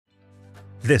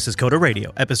This is Coda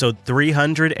Radio, episode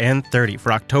 330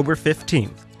 for October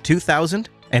 15th,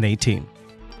 2018.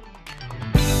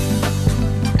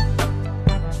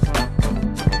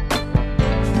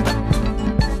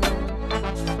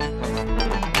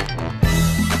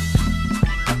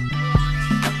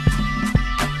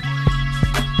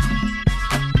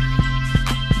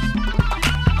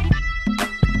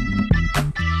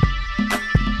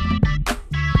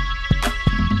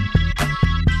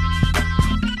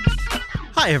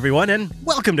 Hi, everyone, and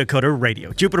welcome to Coda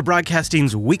Radio, Jupiter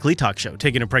Broadcasting's weekly talk show,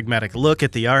 taking a pragmatic look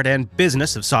at the art and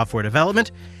business of software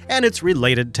development and its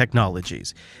related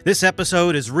technologies. This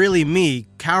episode is really me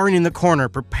cowering in the corner,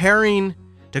 preparing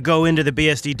to go into the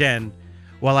BSD den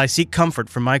while I seek comfort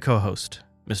from my co-host,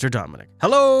 Mr. Dominic.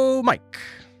 Hello, Mike.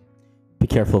 Be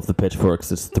careful of the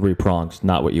pitchforks. It's three prongs,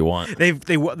 not what you want.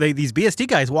 These BSD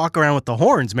guys walk around with the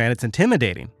horns, man. It's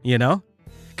intimidating, you know?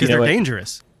 Because they're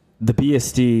dangerous. The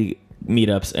BSD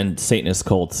meetups and Satanist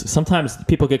cults, sometimes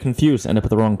people get confused, end up at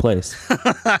the wrong place.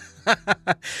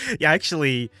 Yeah,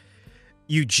 actually,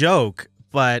 you joke,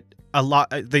 but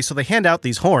they hand out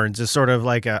these horns as sort of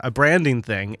like a branding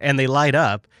thing, and they light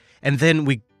up, and then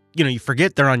you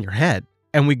forget they're on your head,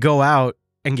 and we go out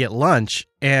and get lunch,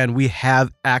 and we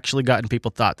have actually gotten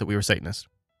people thought that we were Satanists.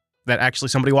 That actually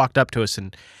somebody walked up to us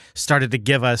and started to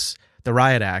give us the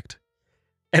riot act,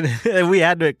 and we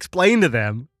had to explain to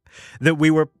them that we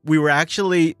were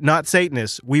actually not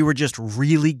Satanists. We were just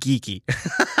really geeky.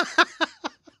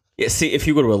 Yeah, see, if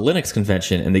you go to a Linux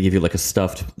convention and they give you like a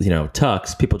stuffed,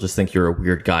 tux, people just think you're a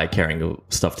weird guy carrying a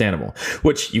stuffed animal,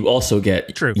 which you also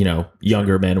get, True.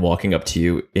 Younger men walking up to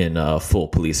you in full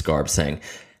police garb saying,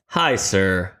 "Hi,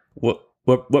 sir.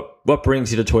 What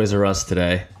brings you to Toys R Us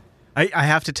today?" I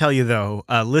have to tell you, though,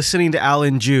 listening to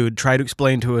Alan Jude try to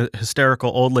explain to a hysterical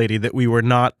old lady that we were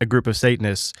not a group of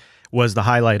Satanists was the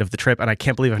highlight of the trip, and I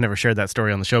can't believe I've never shared that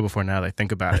story on the show before now that I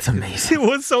think about That's it. amazing. It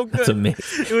was so good. That's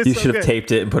amazing. You should have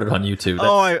taped it and put it on YouTube.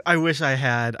 I wish I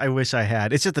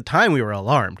had. It's just the time we were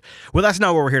alarmed. Well, that's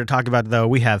not what we're here to talk about, though.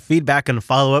 We have feedback and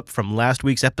follow-up from last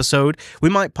week's episode. We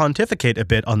might pontificate a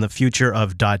bit on the future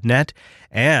of .NET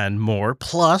and more.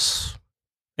 Plus,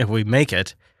 if we make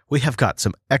it, we have got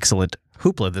some excellent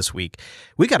hoopla this week.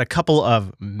 We got a couple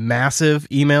of massive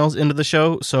emails into the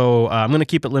show, so I'm going to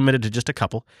keep it limited to just a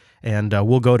couple, and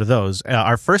we'll go to those.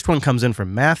 Our first one comes in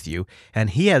from Matthew, and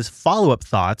he has follow-up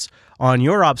thoughts on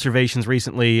your observations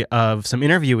recently of some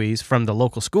interviewees from the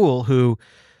local school who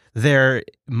their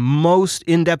most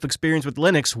in-depth experience with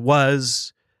Linux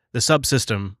was the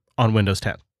subsystem on Windows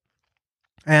 10.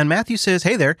 And Matthew says,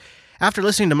 "Hey there. After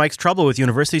listening to Mike's trouble with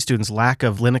university students' lack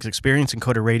of Linux experience in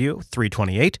Coda Radio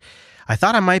 328, I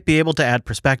thought I might be able to add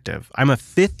perspective. I'm a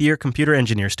fifth-year computer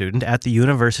engineer student at the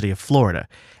University of Florida,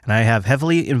 and I have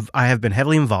been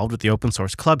heavily involved with the open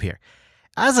source club here.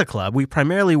 As a club, we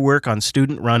primarily work on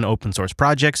student-run open source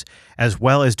projects, as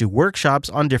well as do workshops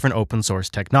on different open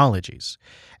source technologies."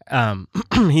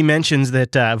 He mentions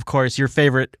that, of course, your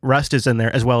favorite Rust is in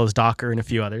there, as well as Docker and a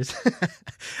few others.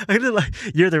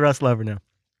 You're the Rust lover now.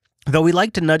 Though we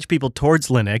like to nudge people towards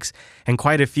Linux, and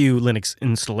quite a few Linux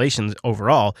installations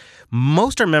overall,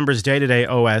 most our members' day-to-day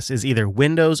OS is either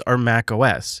Windows or Mac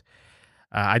OS.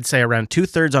 I'd say around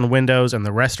 2/3 on Windows and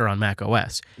the rest are on Mac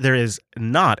OS. There is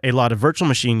not a lot of virtual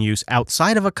machine use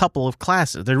outside of a couple of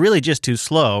classes. They're really just too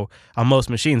slow on most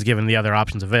machines given the other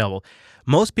options available.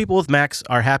 Most people with Macs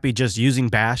are happy just using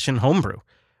Bash and Homebrew.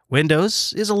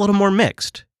 Windows is a little more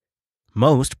mixed.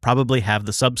 Most probably have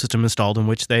the subsystem installed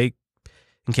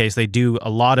in case they do a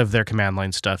lot of their command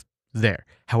line stuff there.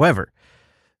 However,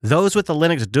 those with the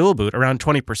Linux dual boot, around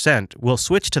 20%, will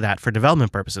switch to that for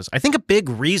development purposes. I think a big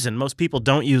reason most people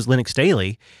don't use Linux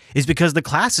daily is because the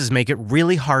classes make it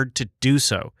really hard to do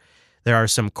so. There are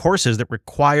some courses that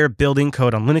require building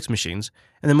code on Linux machines,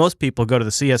 and then most people go to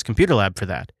the CS Computer Lab for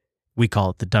that. We call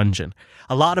it the dungeon.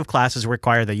 A lot of classes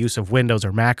require the use of Windows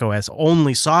or Mac OS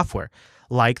only software,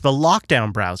 like the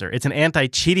Lockdown browser. It's an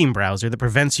anti-cheating browser that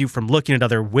prevents you from looking at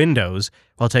other windows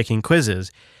while taking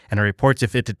quizzes, and it reports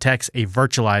if it detects a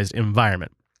virtualized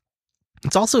environment.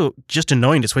 It's also just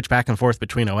annoying to switch back and forth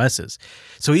between OSs.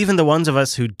 So even the ones of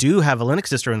us who do have a Linux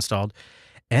distro installed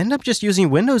end up just using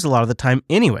Windows a lot of the time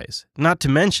anyways. Not to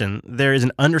mention, there is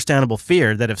an understandable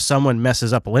fear that if someone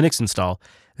messes up a Linux install,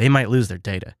 they might lose their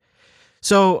data.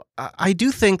 So I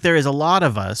do think there is a lot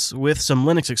of us with some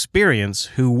Linux experience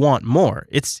who want more.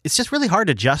 It's just really hard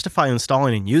to justify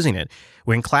installing and using it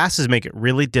when classes make it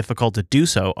really difficult to do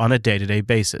so on a day-to-day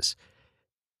basis.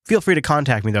 Feel free to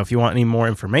contact me, though, if you want any more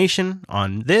information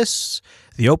on this,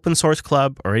 the Open Source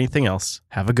Club, or anything else.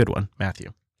 Have a good one,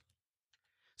 Matthew.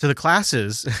 So the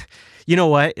classes, you know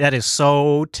what? That is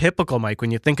so typical, Mike, when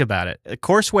you think about it.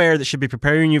 Courseware that should be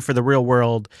preparing you for the real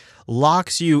world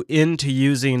locks you into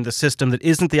using the system that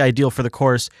isn't the ideal for the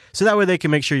course, so that way they can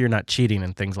make sure you're not cheating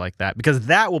and things like that, because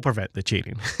that will prevent the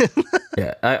cheating.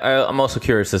 Yeah, I'm also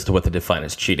curious as to what they define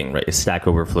as cheating, right? Is Stack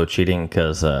Overflow cheating?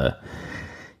 Because,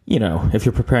 if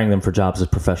you're preparing them for jobs as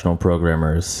professional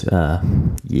programmers,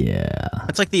 yeah.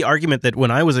 It's like the argument that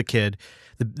when I was a kid,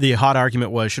 the hot argument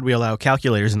was, should we allow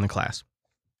calculators in the class?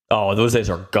 Oh, those days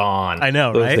are gone. I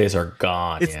know, those right? Those days are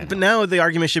gone. But now the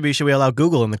argument should be, should we allow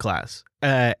Google in the class?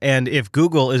 And if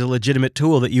Google is a legitimate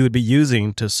tool that you would be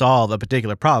using to solve a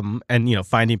particular problem and,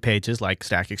 finding pages like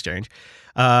Stack Exchange,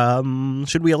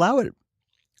 should we allow it?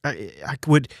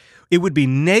 It would be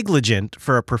negligent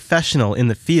for a professional in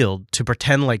the field to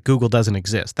pretend like Google doesn't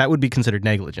exist. That would be considered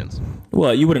negligence.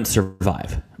 Well, you wouldn't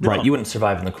survive, right? No. You wouldn't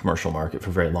survive in the commercial market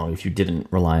for very long if you didn't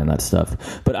rely on that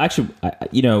stuff. But actually,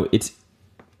 it's...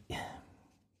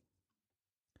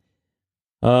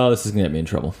 Oh, this is going to get me in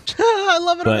trouble. I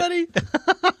love it already.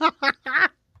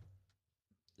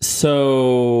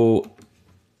 So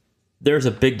there's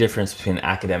a big difference between an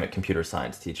academic computer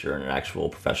science teacher and an actual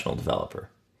professional developer.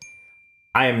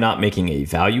 I am not making a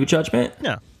value judgment.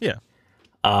 Yeah.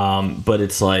 But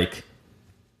it's like,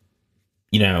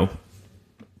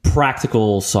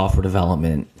 practical software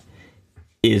development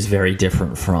is very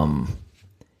different from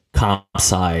comp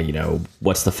sci,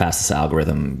 what's the fastest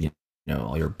algorithm,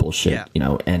 all your bullshit,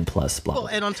 N plus blah. Well,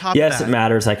 and on top yes, of that, it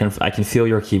matters. I can feel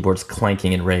your keyboards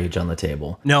clanking in rage on the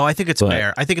table. No, I think it's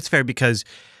fair. I think it's fair because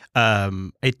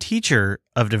a teacher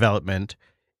of development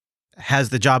has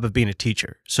the job of being a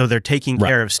teacher. So they're taking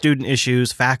care of student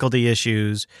issues, faculty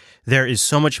issues. There is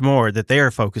so much more that they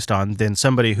are focused on than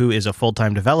somebody who is a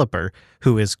full-time developer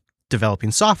who is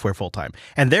developing software full-time.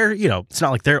 And they're, it's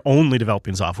not like they're only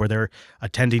developing software. They're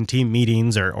attending team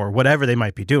meetings or whatever they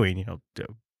might be doing,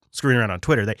 screwing around on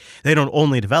Twitter. They don't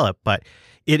only develop, but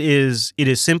it is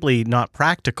simply not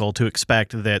practical to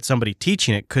expect that somebody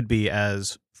teaching it could be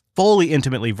as fully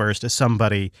intimately versed as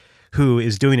somebody who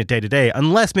is doing it day to day,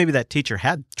 unless maybe that teacher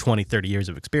had 20, 30 years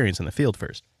of experience in the field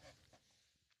first.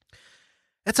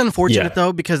 That's unfortunate,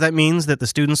 though, because that means that the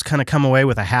students kind of come away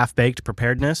with a half-baked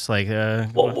preparedness.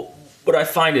 Well, what I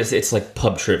find is it's like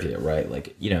pub trivia, right?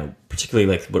 Like, particularly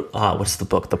like, what's the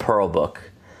book? The Perl book.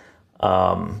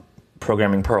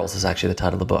 Programming Pearls is actually the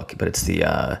title of the book, but it's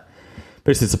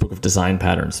basically it's a book of design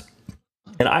patterns.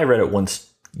 And I read it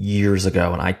once years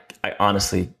ago, and I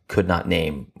honestly could not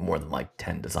name more than like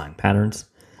 10 design patterns.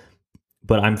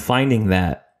 But I'm finding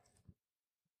that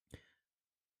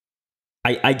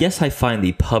I guess I find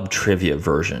the pub trivia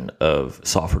version of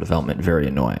software development very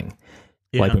annoying.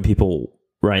 Yeah. Like when people,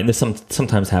 right, and this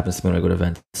sometimes happens to me when I go to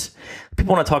events.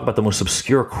 People want to talk about the most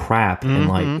obscure crap and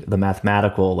like the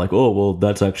mathematical, like, oh, well,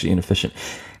 that's actually inefficient.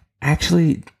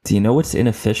 Actually, do you know what's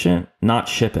inefficient? Not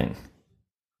shipping,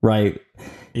 right?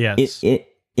 Yes.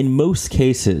 In most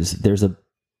cases,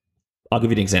 I'll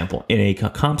give you an example. In a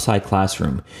comp sci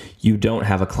classroom, you don't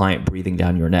have a client breathing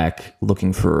down your neck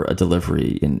looking for a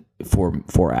delivery in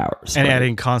 4 hours. And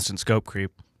adding constant scope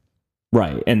creep.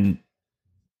 Right. And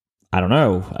I don't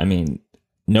know. I mean,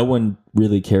 no one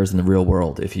really cares in the real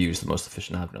world if you use the most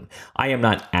efficient algorithm. I am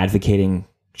not advocating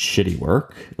shitty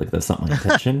work. Like, that's not my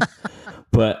intention.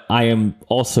 But I am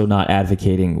also not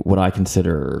advocating what I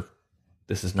consider,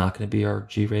 this is not going to be our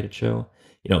G-rated show,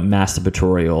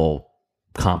 masturbatorial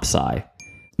comp sci.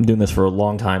 I'm doing this for a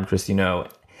long time, Chris,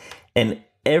 and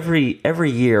every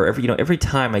year, every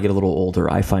time I get a little older,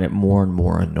 I find it more and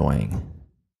more annoying.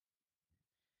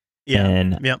 Yeah.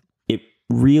 And it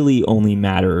really only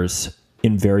matters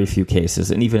in very few cases,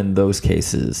 and even in those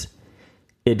cases,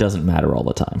 it doesnit matter all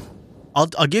the time. I'll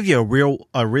give you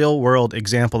a real world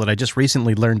example that I just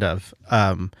recently learned of.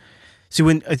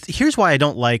 Here's why I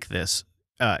don't like this.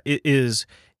 It is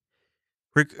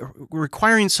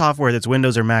requiring software that's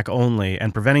Windows or Mac only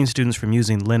and preventing students from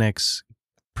using Linux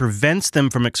prevents them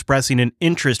from expressing an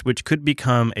interest which could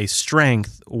become a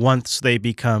strength once they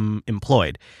become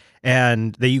employed.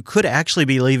 And that you could actually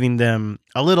be leaving them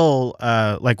a little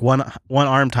like one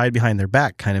arm tied behind their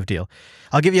back kind of deal.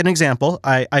 I'll give you an example.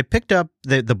 I picked up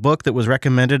the book that was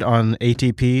recommended on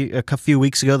ATP a few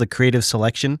weeks ago, The Creative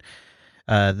Selection.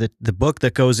 The book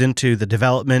that goes into the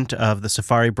development of the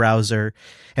Safari browser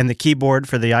and the keyboard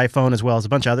for the iPhone, as well as a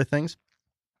bunch of other things.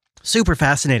 Super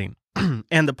fascinating.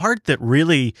 And the part that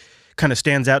really kind of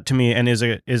stands out to me and is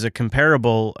a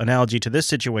comparable analogy to this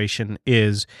situation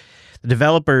is the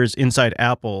developers inside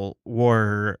Apple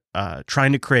were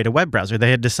trying to create a web browser.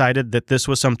 They had decided that this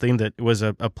was something that was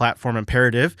a platform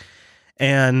imperative,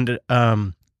 and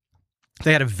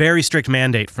They had a very strict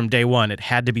mandate from day one. It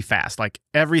had to be fast. Like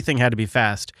everything had to be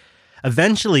fast.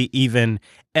 Eventually, even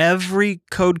every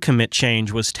code commit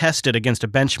change was tested against a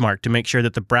benchmark to make sure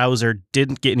that the browser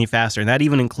didn't get any faster. And that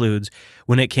even includes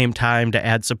when it came time to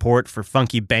add support for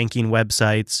funky banking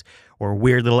websites or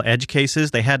weird little edge cases.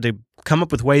 They had to come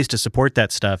up with ways to support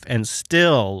that stuff and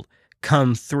still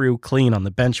come through clean on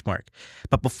the benchmark.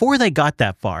 But before they got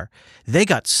that far, they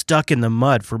got stuck in the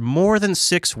mud for more than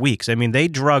 6 weeks. I mean, they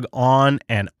drug on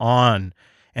and on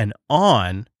and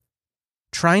on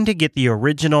trying to get the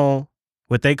original,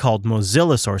 what they called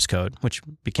Mozilla source code, which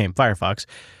became Firefox,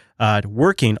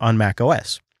 working on Mac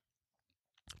OS.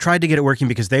 Tried to get it working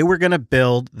because they were going to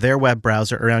build their web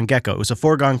browser around Gecko. It was a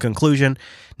foregone conclusion.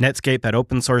 Netscape had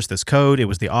open sourced this code. It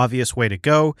was the obvious way to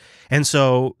go. And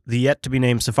so the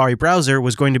yet-to-be-named Safari browser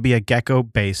was going to be a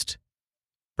Gecko-based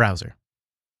browser.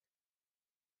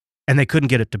 And they couldn't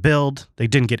get it to build. They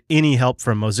didn't get any help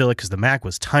from Mozilla because the Mac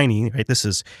was tiny. Right? This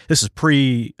is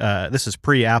pre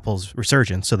Apple's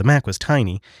resurgence, so the Mac was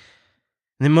tiny.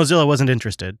 And then Mozilla wasn't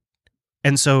interested.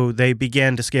 And so they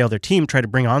began to scale their team, try to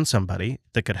bring on somebody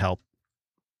that could help.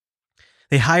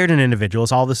 They hired an individual.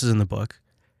 All this is in the book.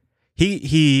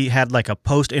 He had like a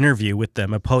post-interview with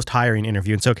them, a post-hiring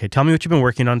interview. And said, okay, tell me what you've been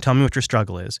working on. Tell me what your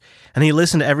struggle is. And he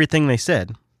listened to everything they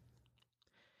said.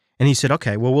 And he said,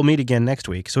 okay, well, we'll meet again next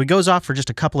week. So he goes off for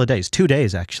just a couple of days, 2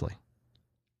 days, actually.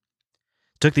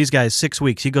 Took these guys 6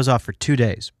 weeks. He goes off for 2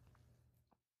 days.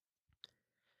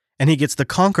 And he gets the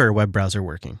Konqueror web browser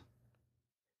working.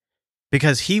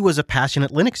 Because he was a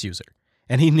passionate Linux user,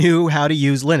 and he knew how to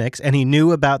use Linux, and he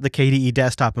knew about the KDE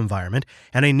desktop environment,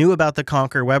 and he knew about the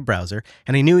Konqueror web browser,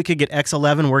 and he knew he could get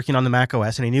X11 working on the Mac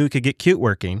OS, and he knew he could get Qt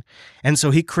working. And so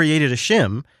he created a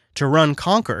shim to run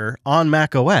Konqueror on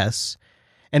Mac OS,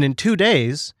 and in 2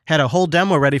 days had a whole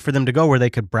demo ready for them to go where they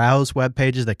could browse web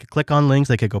pages, they could click on links,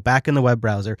 they could go back in the web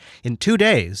browser. In 2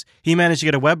 days, he managed to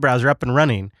get a web browser up and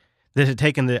running that had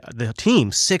taken the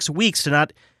team 6 weeks to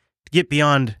not get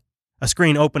beyond a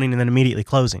screen opening and then immediately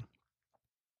closing.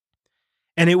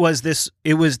 And it was this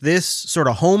sort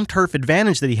of home turf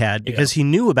advantage that he had because he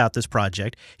knew about this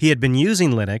project. He had been using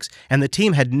Linux, and the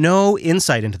team had no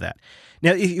insight into that.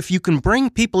 Now, if you can bring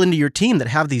people into your team that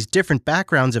have these different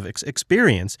backgrounds of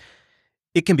experience,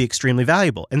 it can be extremely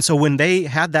valuable. And so when they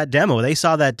had that demo, they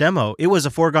saw that demo, it was a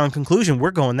foregone conclusion.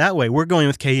 We're going that way. We're going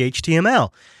with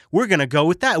KHTML. We're going to go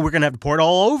with that. We're going to have to port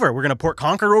all over. We're going to port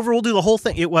Konqueror over. We'll do the whole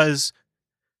thing. It was...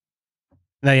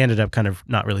 They ended up kind of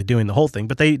not really doing the whole thing,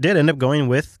 but they did end up going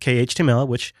with KHTML,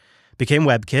 which became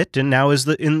WebKit, and now is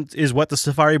what the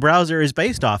Safari browser is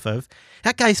based off of.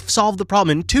 That guy solved the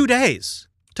problem in 2 days.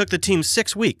 Took the team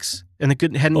 6 weeks, and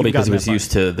they hadn't even gotten that far. Because he was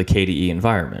used to the KDE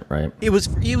environment, right? He was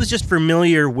just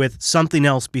familiar with something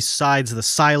else besides the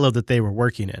silo that they were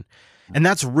working in. And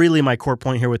that's really my core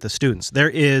point here with the students. There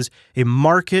is a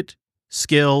market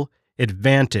skill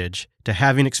advantage to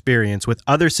having experience with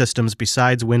other systems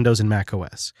besides Windows and Mac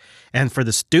OS. And for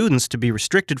the students to be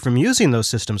restricted from using those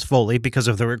systems fully because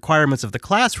of the requirements of the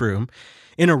classroom,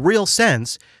 in a real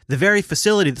sense, the very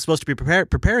facility that's supposed to be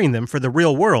preparing them for the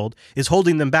real world is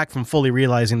holding them back from fully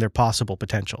realizing their possible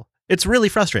potential. It's really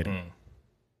frustrating.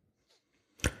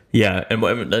 Yeah,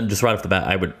 and just right off the bat,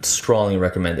 I would strongly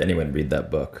recommend anyone read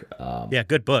that book. Yeah,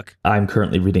 good book. I'm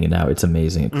currently reading it now. It's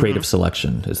amazing. Creative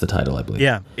Selection is the title, I believe.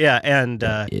 Yeah, and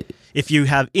if you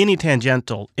have any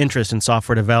tangential interest in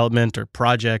software development or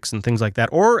projects and things like that,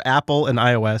 or Apple and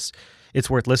iOS, it's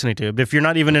worth listening to. But if you're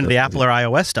not even into the Apple or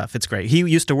iOS stuff, it's great. He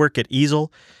used to work at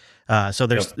Easel, so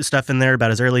there's stuff in there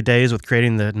about his early days with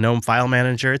creating the GNOME file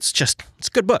manager. It's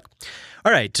a good book.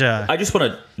 All right. I just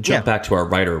want to jump back to our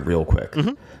writer real quick.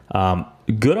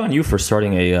 Good on you for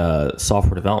starting a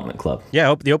software development club.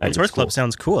 Yeah, the Open Source Club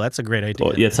sounds cool. That's a great idea.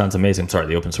 Well, yeah, it sounds amazing. Sorry,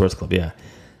 the Open Source Club, yeah.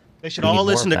 They should all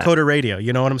listen to Coder Radio.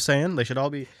 You know what I'm saying? They should all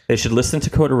be... They should listen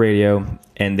to Coder Radio,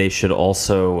 and they should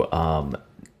also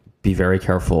be very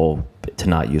careful to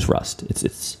not use Rust.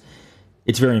 It's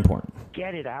very important.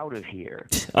 Get it out of here.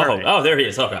 Oh, there he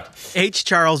is. Oh, God. H.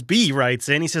 Charles B. writes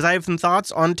in, he says, I have some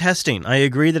thoughts on testing. I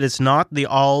agree that it's not the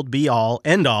all, be all,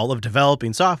 end all of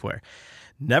developing software.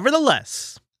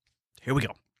 Nevertheless, here we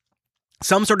go.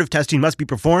 Some sort of testing must be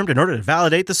performed in order to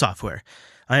validate the software.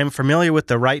 I am familiar with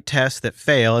the write tests that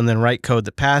fail and then write code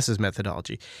that passes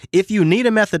methodology. If you need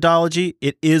a methodology,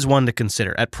 it is one to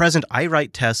consider. At present, I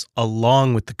write tests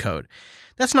along with the code.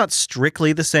 That's not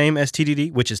strictly the same as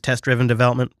TDD, which is test-driven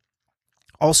development.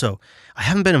 Also, I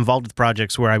haven't been involved with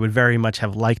projects where I would very much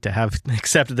have liked to have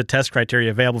accepted the test criteria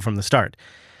available from the start.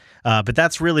 But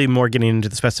that's really more getting into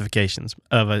the specifications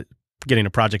of getting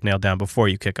a project nailed down before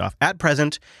you kick off. At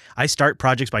present, I start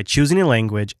projects by choosing a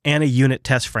language and a unit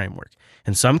test framework.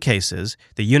 In some cases,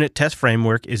 the unit test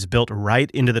framework is built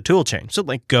right into the toolchain, so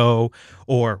like Go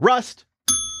or Rust,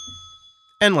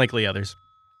 and likely others.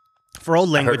 For old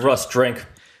languages, I heard Rust drink.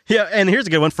 Yeah, and here's a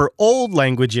good one. For old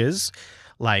languages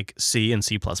like C and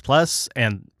C++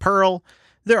 and Perl,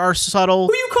 there are subtle...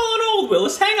 Who are you calling old,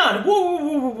 Willis? Hang on. Whoa, whoa,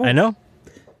 whoa, whoa. I know.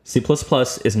 C++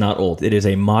 is not old. It is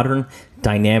a modern,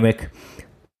 dynamic,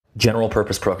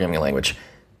 general-purpose programming language.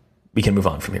 We can move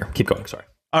on from here. Keep going. Sorry.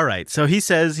 All right. So he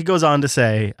goes on to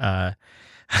say, I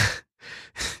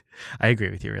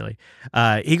agree with you, really.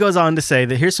 He goes on to say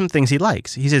that here's some things he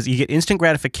likes. He says you get instant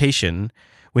gratification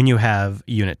when you have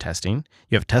unit testing.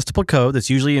 You have testable code that's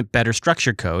usually a better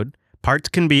structured code. Parts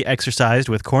can be exercised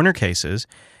with corner cases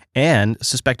and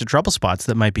suspected trouble spots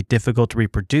that might be difficult to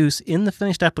reproduce in the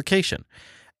finished application.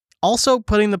 Also,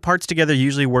 putting the parts together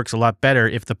usually works a lot better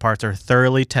if the parts are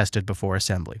thoroughly tested before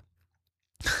assembly.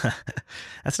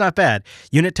 That's not bad.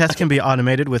 Unit tests can be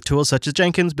automated with tools such as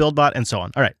Jenkins, BuildBot, and so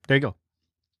on. All right, there you go.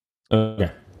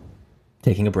 Okay.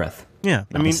 Taking a breath. Yeah,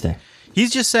 Namaste. I mean,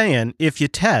 he's just saying if you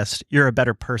test, you're a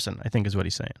better person, I think is what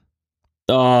he's saying.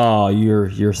 Oh,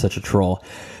 you're such a troll.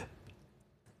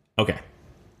 Okay.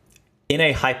 In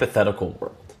a hypothetical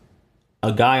world,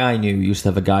 a guy I knew used to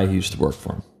have a guy who used to work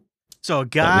for him. So a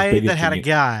guy that had a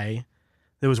guy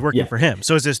that was working for him.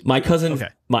 So is this my cousin? Okay.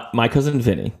 My cousin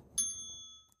Vinny.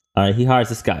 He hires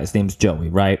this guy. His name's Joey,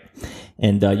 right?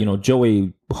 And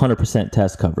Joey 100%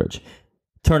 test coverage.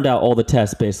 Turned out all the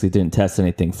tests basically didn't test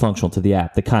anything functional to the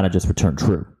app. They kind of just returned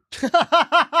true.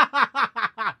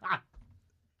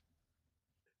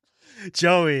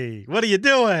 Joey, what are you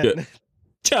doing?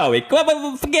 Joey,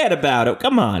 forget about it.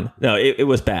 Come on. No, it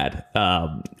was bad.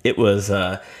 It was.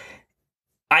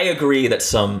 I agree that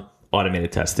some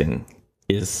automated testing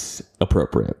is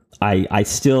appropriate. I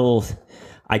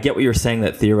get what you're saying,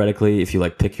 that theoretically, if you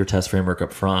like pick your test framework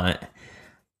up front,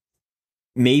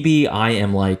 maybe I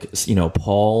am like,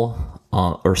 Paul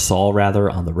or Saul rather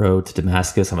on the road to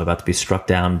Damascus. I'm about to be struck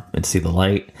down and see the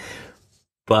light,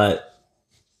 but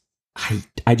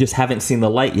I just haven't seen the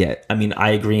light yet. I mean, I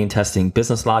agree in testing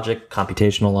business logic,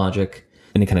 computational logic,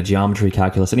 any kind of geometry,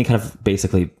 calculus, any kind of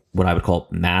basically what I would call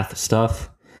math stuff.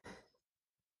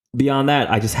 Beyond that,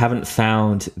 I just haven't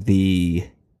found the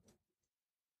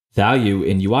value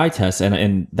in UI tests.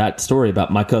 And that story about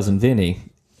my cousin Vinny,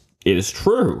 it is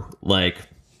true. Like,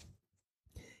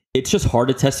 it's just hard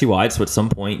to test UI. So at some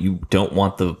point, you don't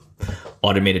want the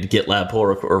automated GitLab pull,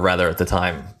 or rather at the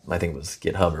time, I think it was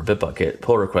GitHub or Bitbucket,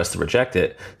 pull request to reject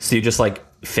it. So you just like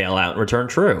fail out and return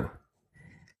true.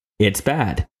 It's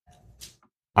bad.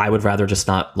 I would rather just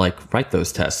not like write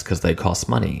those tests because they cost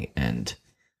money. And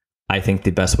I think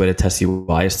the best way to test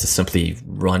UI is to simply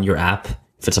run your app,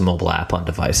 if it's a mobile app, on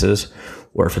devices,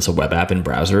 or if it's a web app in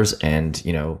browsers, and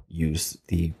use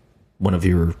one of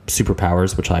your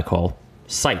superpowers, which I call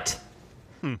Sight,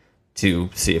 to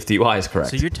see if the UI is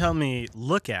correct. So you're telling me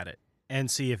look at it and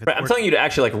see if it's I'm telling you to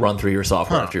actually like run through your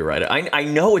software after you write it. I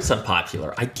know it's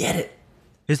unpopular. I get it.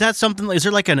 Is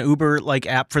there like an Uber like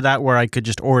app for that where I could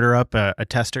just order up a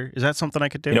tester? Is that something I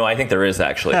could do? I think there is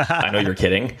actually. I know you're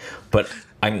kidding, but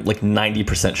I'm like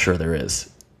 90% sure there is.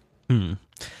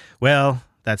 Well,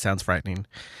 that sounds frightening.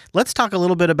 Let's talk a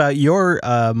little bit about your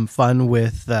fun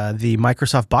with the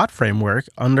Microsoft Bot Framework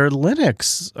under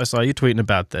Linux. I saw you tweeting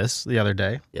about this the other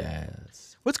day.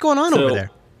 Yes. What's going on over there?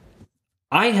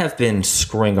 I have been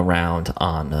screwing around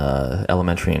on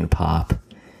Elementary and Pop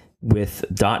with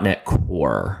 .NET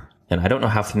Core. And I don't know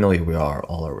how familiar we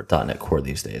all are with .NET Core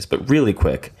these days, but really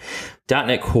quick,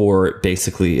 .NET Core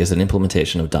basically is an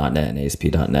implementation of .NET and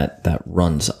ASP.NET that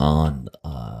runs on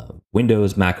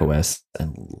Windows, Mac OS,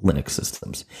 and Linux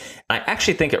systems. I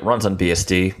actually think it runs on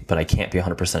BSD, but I can't be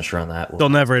 100% sure on that. They'll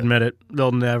never admit it.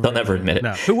 They'll never admit it.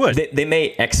 No. Who would? They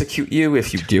may execute you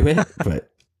if you do it, but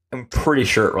I'm pretty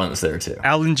sure it runs there too.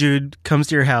 Alan Jude comes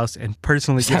to your house and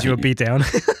personally gives you a beatdown.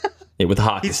 Yeah, with a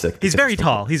hockey stick. He's very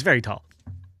tall. He's very tall.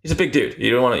 He's a big dude.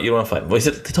 You don't want to fight him. Well, he's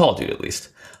a tall dude at least.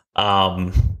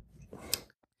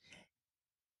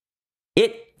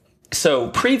 So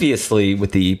previously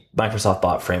with the Microsoft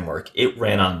Bot Framework, it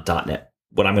ran on .NET,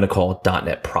 what I'm going to call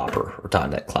 .NET proper or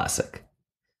 .NET Classic,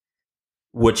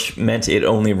 which meant it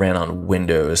only ran on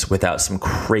Windows without some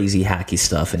crazy hacky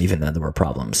stuff, and even then there were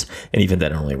problems. And even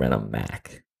then it only ran on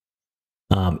Mac.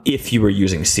 If you were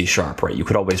using C#, right, you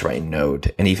could always write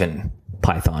Node and even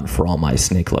Python for all my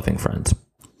snake-loving friends.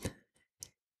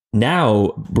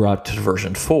 Now brought to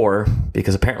version 4,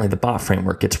 because apparently the bot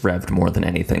framework gets revved more than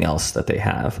anything else that they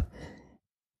have.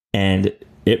 And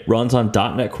it runs on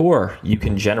 .NET Core. You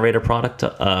can generate a project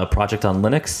on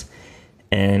Linux,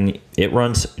 and it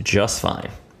runs just fine.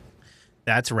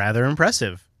 That's rather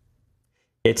impressive.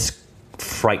 It's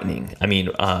frightening. I mean,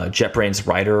 JetBrains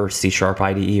Writer, C#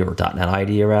 IDE or .NET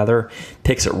IDE rather,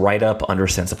 picks it right up,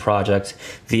 understands the project.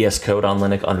 VS Code on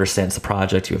Linux understands the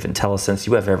project. You have IntelliSense.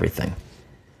 You have everything.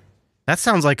 That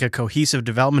sounds like a cohesive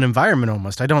development environment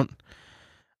almost. I don't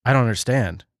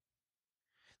understand.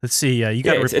 Let's see. You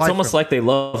got to reply. It's almost like they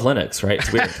love Linux, right?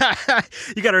 It's weird.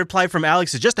 You got a reply from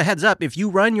Alex. Just a heads up: if you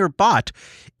run your bot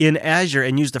in Azure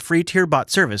and use the free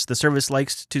TierBot service, the service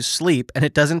likes to sleep, and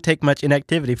it doesn't take much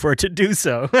inactivity for it to do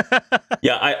so.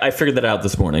 Yeah, I figured that out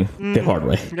this morning the hard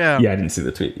way. Yeah, I didn't see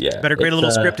the tweet. Yeah, better create a little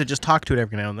script to just talk to it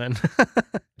every now and then.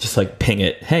 Just like ping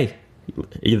it. Hey,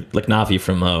 like Navi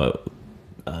from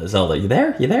Zelda. You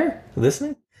there? You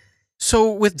listening?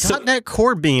 So with .NET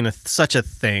Core being such a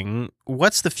thing,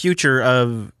 what's the future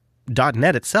of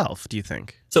 .NET itself, do you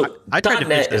think? So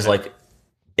 .NET is like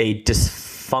a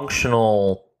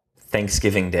dysfunctional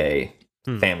Thanksgiving Day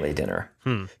family dinner.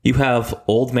 You have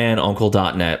old man Uncle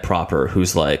 .NET proper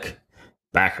who's like,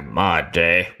 back in my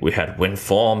day, we had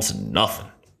WinForms and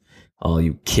nothing. All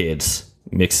you kids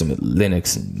mixing with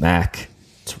Linux and Mac.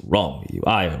 What's wrong with you?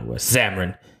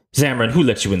 iOS. Xamarin, who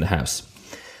let you in the house?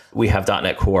 We have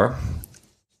 .NET Core,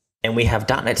 and we have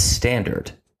 .NET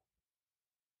Standard,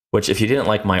 which if you didn't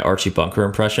like my Archie Bunker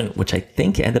impression, which I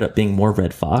think ended up being more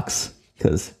Red Fox,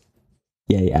 because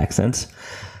yay, accents.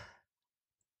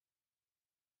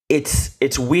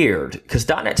 It's weird, because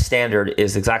 .NET Standard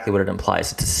is exactly what it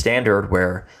implies. It's a standard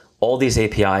where all these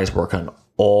APIs work on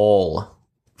all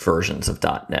versions of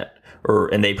 .NET,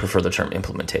 and they prefer the term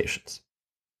implementations.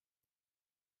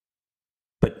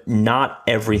 But not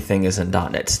everything is in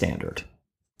 .NET Standard.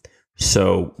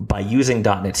 So by using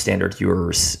 .NET Standard,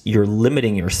 you're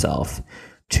limiting yourself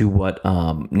to what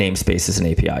namespaces and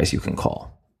APIs you can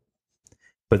call.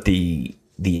 But the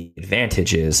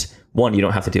advantage is, one, you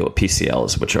don't have to deal with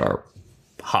PCLs, which are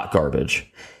hot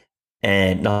garbage.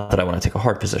 And not that I want to take a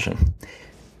hard position.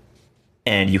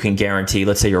 And you can guarantee,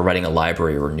 let's say you're writing a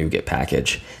library or a NuGet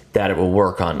package, that it will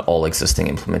work on all existing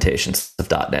implementations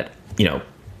of .NET,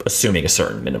 assuming a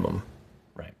certain minimum,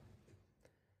 right?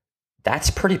 That's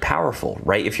pretty powerful,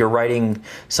 right? If you're writing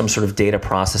some sort of data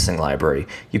processing library,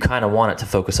 you kind of want it to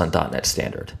focus on .NET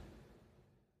Standard,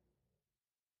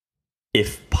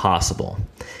 if possible.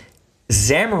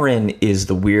 Xamarin is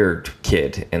the weird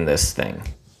kid in this thing,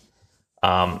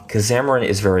 because Xamarin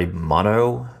is very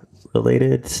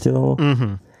mono-related still.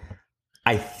 Mm-hmm.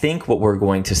 I think what we're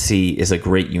going to see is a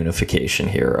great unification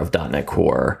here of .NET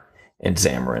Core and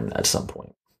Xamarin at some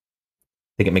point.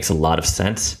 I think it makes a lot of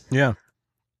sense. Yeah.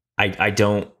 I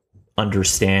don't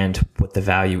understand what the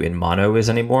value in mono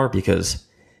is anymore, because,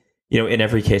 in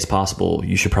every case possible,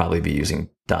 you should probably be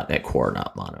using .NET Core,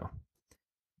 not mono.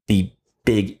 The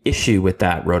big issue with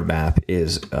that roadmap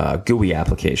is GUI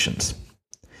applications.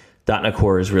 .NET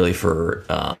Core is really for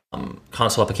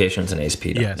console applications and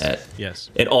ASP.NET.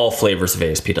 Yes. And all flavors of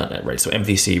ASP.NET, right? So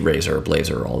MVC, Razor,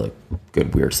 Blazor, all the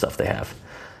good, weird stuff they have.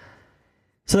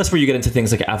 So that's where you get into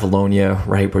things like Avalonia,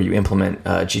 right, where you implement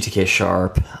GTK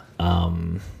Sharp.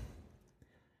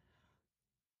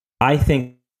 I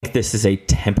think this is a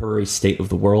temporary state of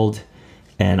the world,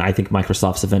 and I think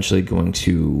Microsoft's eventually going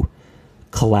to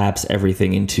collapse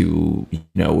everything into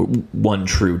one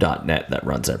true .NET that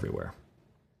runs everywhere.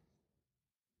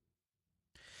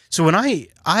 So when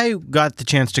I got the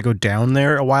chance to go down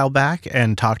there a while back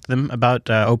and talk to them about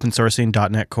open sourcing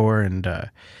 .NET Core and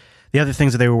the other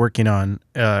things that they were working on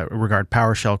regard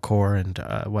PowerShell Core and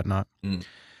whatnot.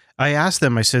 I asked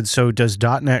them, I said, so does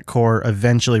 .NET Core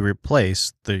eventually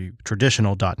replace the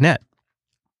traditional .NET?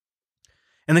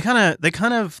 And they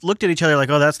kind of looked at each other like,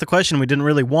 oh, that's the question we didn't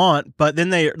really want. But then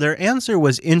their answer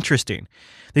was interesting.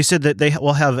 They said that they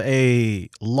will have a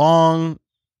long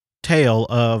tail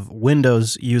of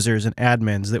Windows users and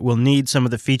admins that will need some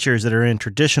of the features that are in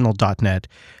traditional .NET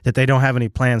that they don't have any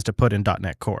plans to put in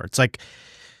 .NET Core. It's like,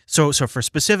 so for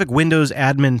specific Windows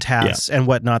admin tasks and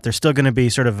whatnot, there's still going to be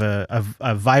sort of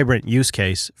a vibrant use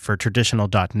case for traditional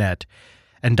 .NET.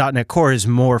 And .NET Core is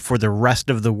more for the rest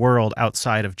of the world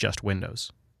outside of just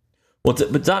Windows. Well,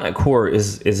 but .NET Core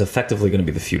is effectively going to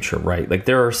be the future, right? Like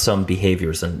there are some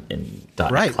behaviors in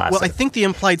 .NET right. Classic. Well, I think the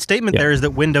implied statement there is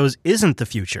that Windows isn't the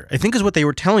future. I think is what they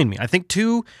were telling me. I think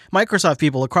two Microsoft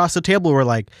people across the table were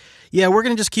like, yeah, we're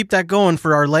going to just keep that going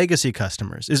for our legacy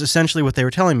customers, is essentially what they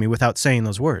were telling me without saying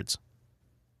those words.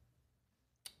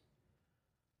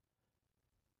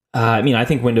 I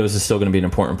think Windows is still going to be an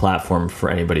important platform for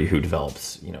anybody who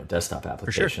develops, desktop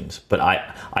applications. Sure. But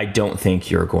I don't think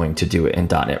you're going to do it in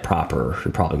 .NET proper.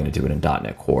 You're probably going to do it in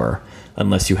 .NET Core,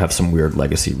 unless you have some weird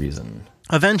legacy reason.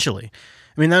 Eventually.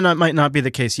 I mean, that might not be the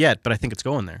case yet, but I think it's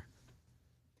going there.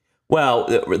 Well,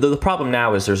 the problem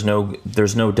now is there's no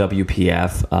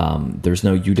WPF, there's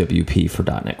no UWP for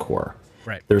 .NET Core.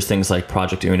 Right. There's things like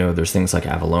Project Uno, there's things like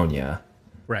Avalonia,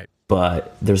 Right.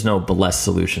 but there's no BLES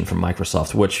solution from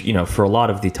Microsoft, which, for a lot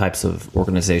of the types of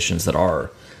organizations that are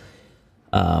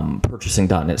purchasing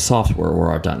 .NET software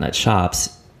or our .NET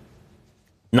shops,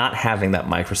 not having that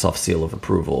Microsoft seal of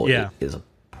approval is a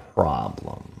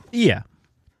problem. Yeah.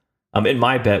 And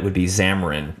my bet would be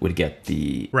Xamarin would get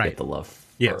the love first.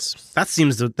 Yes.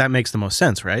 That makes the most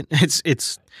sense, right?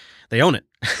 It's they own it.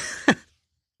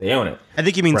 They own it. I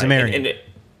think you mean Xamarin.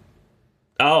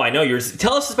 Oh, I know yours.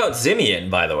 Tell us about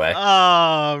Ximian, by the way.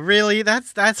 Oh, really?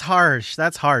 That's harsh.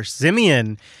 That's harsh.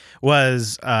 Ximian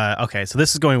was okay. So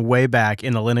this is going way back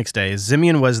in the Linux days.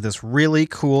 Ximian was this really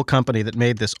cool company that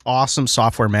made this awesome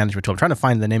software management tool. I'm trying to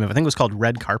find the name of it. I think it was called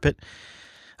Red Carpet.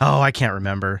 Oh, I can't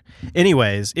remember.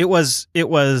 Anyways, it was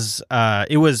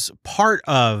part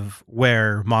of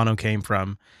where Mono came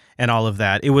from and all of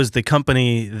that. It was the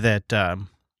company that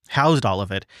housed all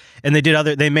of it, and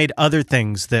they made other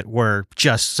things that were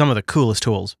just some of the coolest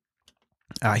tools.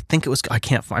 I think it was.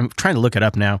 I'm trying to look it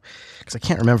up now because I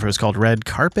can't remember if it was called Red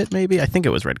Carpet. Maybe I think it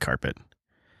was Red Carpet.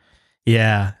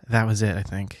 Yeah, that was it. I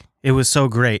think. It was so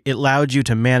great. It allowed you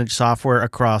to manage software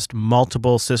across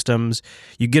multiple systems.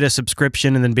 You get a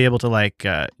subscription and then be able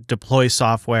to deploy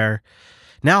software.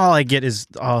 Now all I get is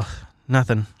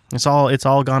nothing. It's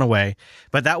all gone away.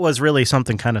 But that was really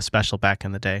something kind of special back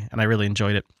in the day, and I really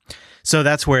enjoyed it. So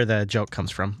that's where the joke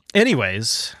comes from.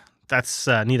 Anyways, that's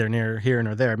neither near here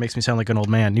nor there. It makes me sound like an old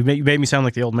man. You made me sound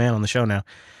like the old man on the show now.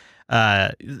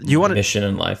 Mission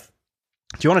in life.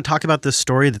 Do you want to talk about this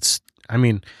story that's,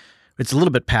 it's a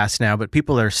little bit past now, but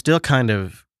people are still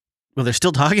they're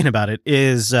still talking about it,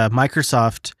 is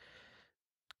Microsoft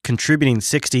contributing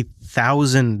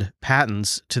 60,000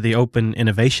 patents to the Open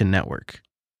Innovation Network,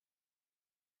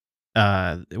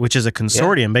 which is a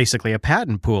consortium, basically a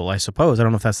patent pool, I suppose. I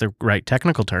don't know if that's the right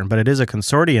technical term, but it is a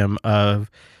consortium of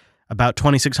about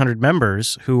 2,600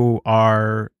 members who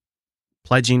are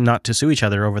pledging not to sue each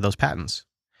other over those patents.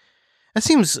 That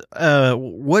seems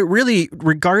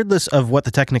regardless of what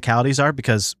the technicalities are,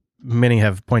 because many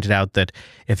have pointed out that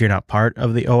if you're not part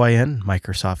of the OIN,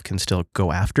 Microsoft can still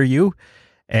go after you.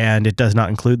 And it does not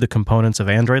include the components of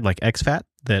Android like XFAT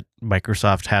that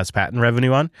Microsoft has patent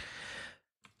revenue on.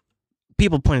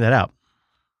 People pointed that out.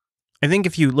 I think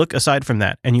if you look aside from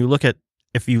that and if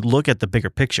you look at the bigger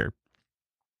picture,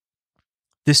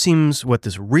 this seems what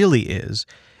this really is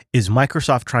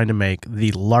Microsoft trying to make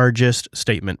the largest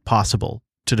statement possible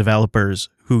to developers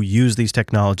who use these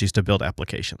technologies to build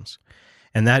applications.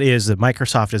 And that is that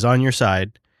Microsoft is on your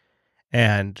side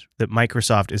and that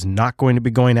Microsoft is not going to be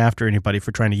going after anybody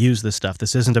for trying to use this stuff.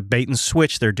 This isn't a bait and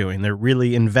switch they're doing. They're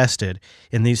really invested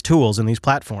in these tools and these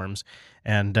platforms.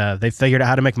 And they figured out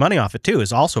how to make money off it too,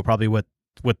 is also probably what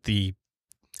the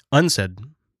unsaid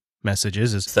message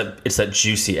is. It's that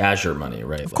juicy Azure money,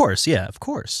 right? Of course, yeah, of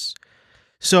course.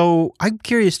 So I'm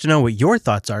curious to know what your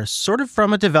thoughts are, sort of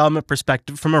from a development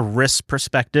perspective, from a risk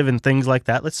perspective and things like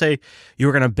that. Let's say you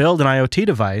were going to build an IoT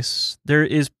device. There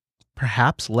is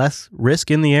perhaps less risk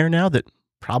in the air now that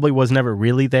probably was never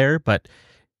really there, but...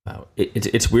 Wow.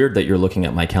 It's weird that you're looking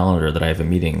at my calendar that I have a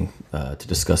meeting to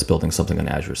discuss building something on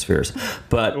Azure Spheres.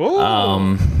 But,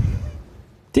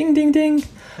 ding, ding, ding.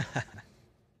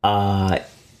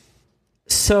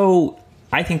 So...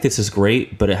 I think this is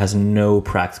great, but it has no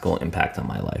practical impact on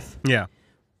my life. Yeah.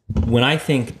 When I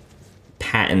think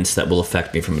patents that will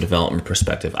affect me from a development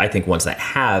perspective, I think ones that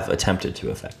have attempted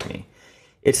to affect me.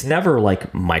 It's never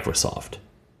like Microsoft,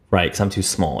 right? Because I'm too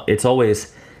small. It's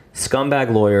always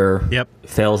scumbag lawyer,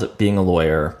 fails at being a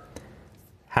lawyer,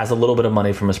 has a little bit of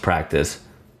money from his practice,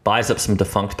 buys up some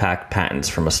defunct patents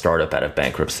from a startup out of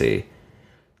bankruptcy,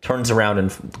 turns around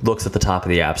and looks at the top of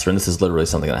the App Store, and this is literally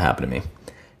something that happened to me,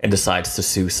 and decides to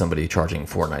sue somebody charging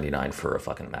 $4.99 for a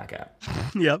fucking Mac app.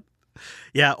 Yep.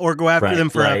 Yeah, or go after them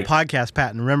for a podcast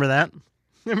patent. Remember that?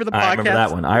 Remember the podcast? I remember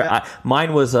that one.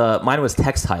 Mine was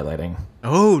text highlighting.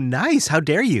 Oh, nice. How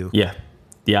dare you? Yeah.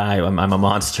 Yeah, I'm a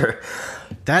monster.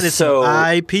 That is so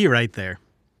IP right there.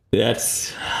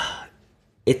 It's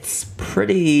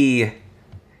pretty...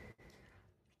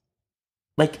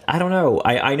 I don't know.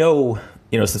 I know,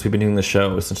 since we've been doing the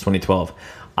show since 2012,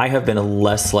 I have been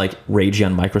less ragey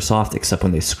on Microsoft, except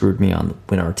when they screwed me on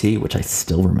WinRT, which I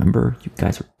still remember. You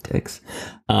guys are dicks.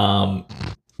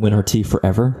 WinRT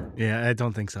forever. Yeah, I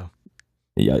don't think so.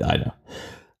 Yeah, I know.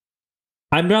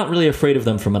 I'm not really afraid of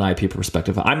them from an IP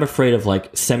perspective. I'm afraid of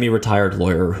semi-retired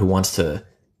lawyer who wants to,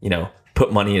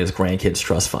 put money in his grandkids'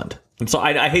 trust fund. And so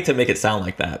I hate to make it sound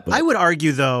like that. But I would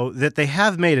argue, though, that they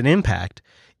have made an impact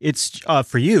it's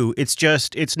for you.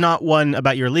 It's not one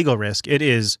about your legal risk. It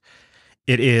is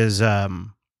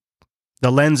the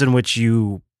lens in which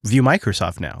you view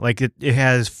Microsoft now. Like it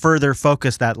has further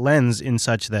focused that lens in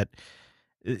such that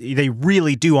they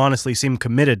really do honestly seem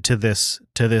committed to this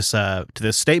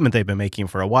statement they've been making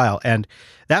for a while, and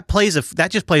that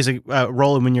just plays a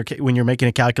role in when you're making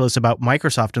a calculus about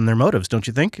Microsoft and their motives, don't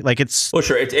you think? Like it's well,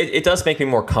 sure, it does make me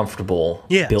more comfortable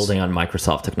building on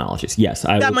Microsoft technologies. Yes,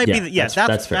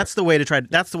 that's the way to try.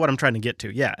 That's what I'm trying to get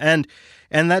to. Yeah, and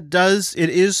it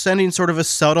is sending sort of a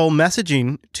subtle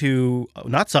messaging to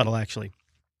not subtle actually.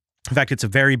 In fact, it's a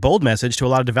very bold message to a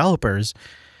lot of developers.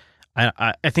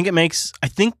 I think it makes. I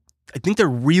think they're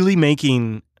really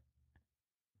making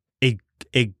a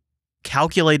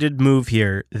calculated move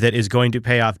here that is going to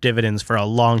pay off dividends for a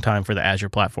long time for the Azure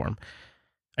platform.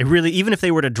 Even if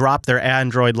they were to drop their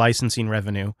Android licensing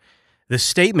revenue, the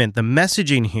statement, the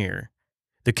messaging here,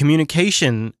 the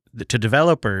communication to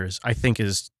developers, I think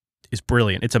is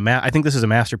brilliant. I think this is a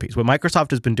masterpiece. What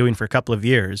Microsoft has been doing for a couple of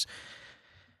years.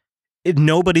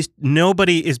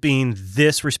 Nobody is being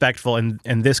this respectful and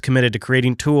this committed to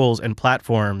creating tools and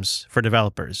platforms for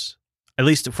developers. At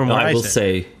least from what I will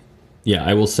say. Yeah,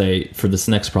 I will say for this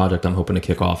next project I'm hoping to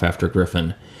kick off after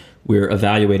Griffin, we're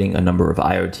evaluating a number of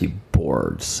IoT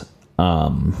boards.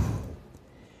 And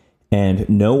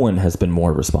no one has been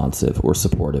more responsive or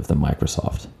supportive than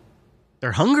Microsoft.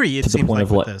 They're hungry, it seems like,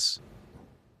 with this.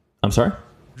 I'm sorry?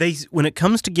 When it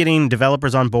comes to getting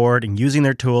developers on board and using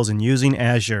their tools and using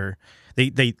Azure,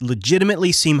 they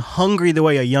legitimately seem hungry the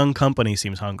way a young company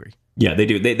seems hungry. Yeah, they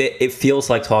do. It feels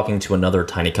like talking to another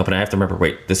tiny company. I have to remember,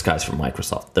 wait, this guy's from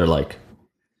Microsoft. They're like,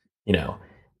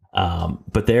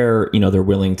 but they're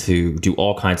willing to do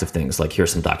all kinds of things. Like,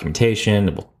 here's some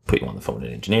documentation. We'll put you on the phone with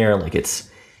an engineer. Like it's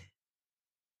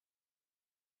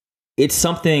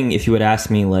something, if you had asked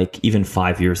me like even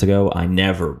 5 years ago, in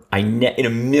a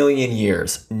million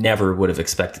years, never would have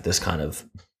expected this kind of,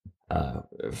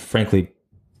 frankly,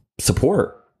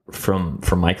 support from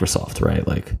Microsoft, right?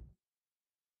 Like,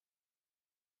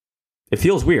 it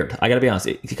feels weird. I got to be honest,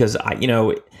 because I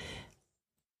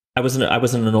wasn't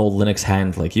an old Linux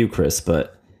hand like you, Chris,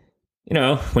 but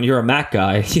when you're a Mac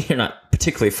guy, you're not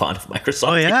particularly fond of Microsoft.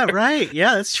 Oh yeah, right.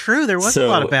 Yeah, that's true. There was a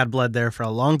lot of bad blood there for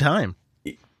a long time.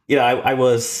 I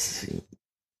was,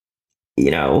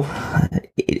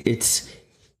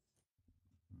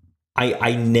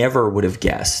 I never would have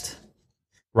guessed,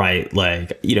 right?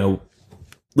 Like,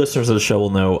 listeners of the show will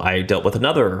know I dealt with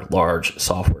another large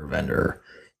software vendor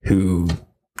who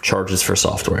charges for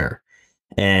software.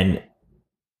 And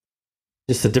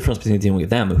just the difference between dealing with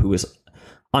them, who is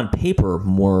on paper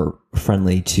more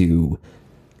friendly to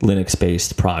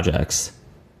Linux-based projects,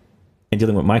 and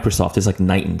dealing with Microsoft is like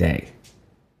night and day.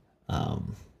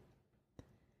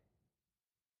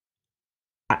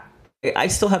 I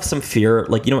still have some fear.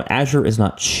 Like, Azure is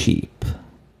not cheap.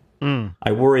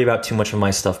 I worry about too much of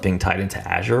my stuff being tied into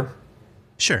Azure.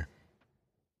 Sure.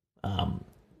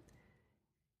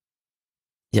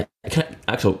 Yeah.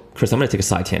 Actually, Chris, I'm going to take a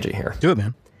side tangent here. Do it,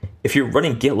 man. If you're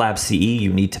running GitLab CE,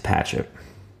 you need to patch it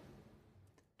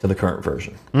to the current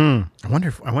version. I wonder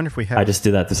if we have. I just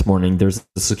did that this morning. There's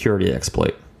a security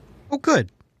exploit. Oh,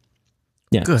 good.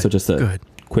 Yeah. Good. So just a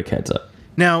quick heads up.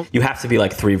 Now, you have to be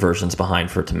like 3 versions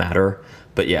behind for it to matter.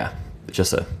 But yeah,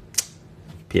 just a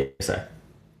PSA.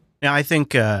 Now, I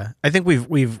think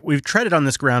we've treaded on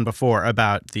this ground before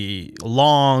about the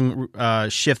long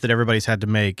shift that everybody's had to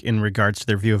make in regards to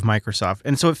their view of Microsoft,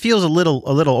 and so it feels a little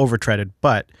overtreaded.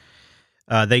 But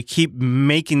they keep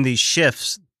making these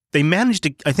shifts. They managed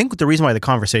to. I think the reason why the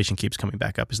conversation keeps coming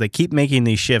back up is they keep making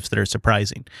these shifts that are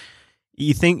surprising.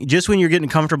 You think just when you're getting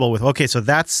comfortable with, okay, so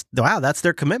that's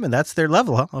their commitment, that's their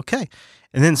level, huh? Okay.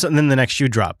 And then the next shoe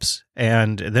drops,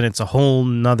 and then it's a whole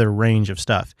nother range of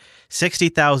stuff.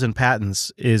 60,000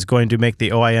 patents is going to make the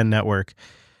OIN network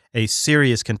a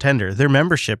serious contender. Their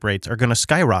membership rates are going to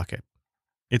skyrocket.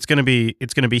 It's going to be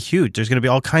huge. There's going to be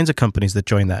all kinds of companies that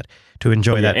join that to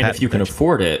enjoy that. And if you can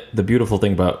afford it, the beautiful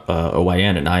thing about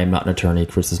OIN, and I am not an attorney,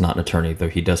 Chris is not an attorney, though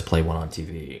he does play one on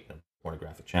TV, a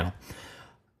pornographic channel,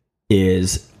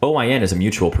 is OIN is a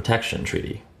mutual protection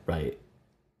treaty, right?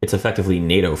 It's effectively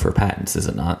NATO for patents, is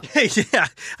it not? Yeah,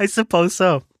 I suppose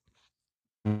so.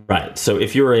 Right. So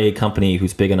if you're a company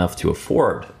who's big enough to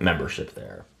afford membership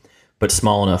there, but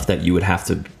small enough that you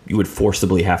would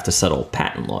forcibly have to settle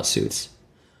patent lawsuits,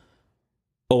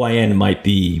 OIN might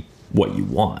be what you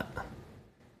want.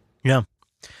 Yeah.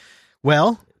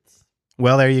 Well,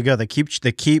 there you go.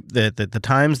 The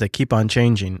times, they keep on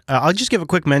changing. I'll just give a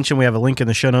quick mention. We have a link in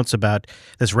the show notes about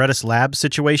this Redis Labs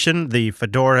situation, the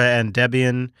Fedora and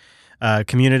Debian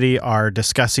community are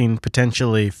discussing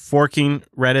potentially forking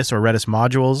Redis or Redis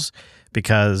modules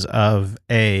because of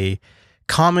a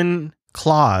common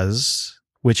clause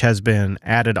which has been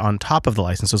added on top of the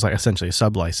license. So it's like essentially a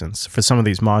sub-license for some of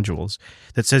these modules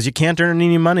that says you can't earn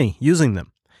any money using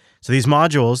them. So these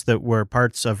modules that were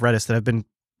parts of Redis that have been,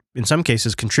 in some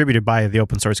cases, contributed by the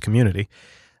open source community,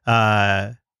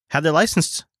 had their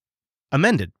license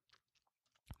amended.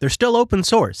 They're still open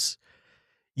source.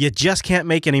 You just can't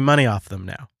make any money off them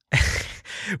now.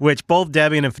 Which both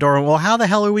Debian and Fedora, well, how the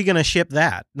hell are we going to ship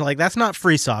that? Like, that's not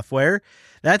free software.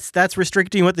 That's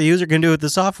restricting what the user can do with the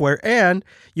software. And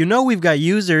we've got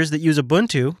users that use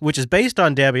Ubuntu, which is based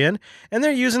on Debian, and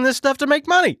they're using this stuff to make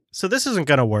money. So this isn't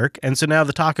going to work. And so now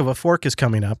the talk of a fork is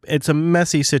coming up. It's a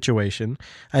messy situation.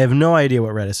 I have no idea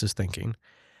what Redis is thinking.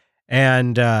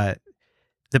 And the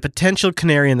potential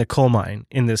canary in the coal mine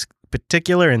in this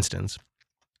particular instance,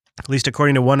 at least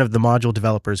according to one of the module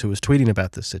developers who was tweeting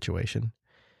about this situation,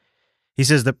 he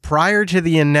says that prior to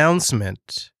the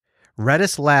announcement,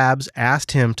 Redis Labs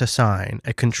asked him to sign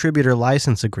a contributor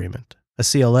license agreement, a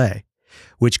CLA,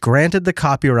 which granted the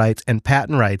copyrights and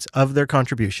patent rights of their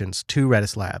contributions to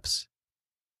Redis Labs.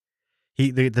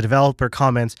 The developer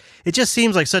comments, it just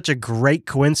seems like such a great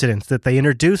coincidence that they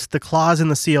introduced the clause in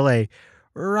the CLA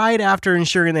right after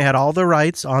ensuring they had all the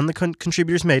rights on the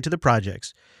contributors made to the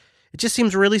projects. It just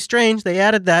seems really strange. They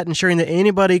added that, ensuring that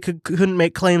anybody couldn't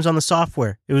make claims on the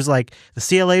software. It was like the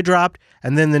CLA dropped,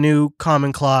 and then the new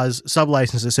common clause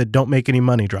sublicense that said don't make any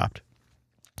money dropped.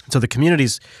 So the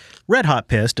community's red hot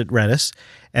pissed at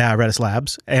Redis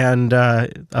Labs, and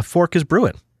a fork is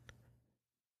brewing.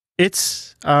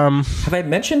 It's Have I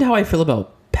mentioned how I feel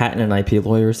about patent and IP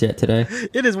lawyers yet today?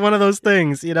 It is one of those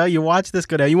things. You watch this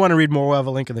go down. You want to read more? We'll have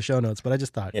a link in the show notes. But I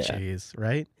just thought, geez,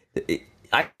 right?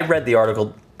 I read the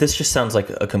article. This just sounds like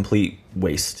a complete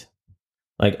waste.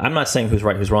 Like, I'm not saying who's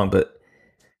right, who's wrong, but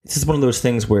this is one of those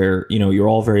things where, you're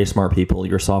all very smart people.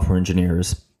 You're software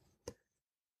engineers.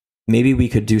 Maybe we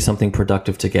could do something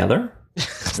productive together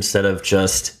instead of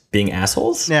just being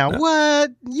assholes. Now,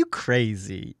 what? You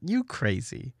crazy.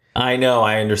 I know.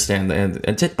 I understand.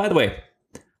 And by the way,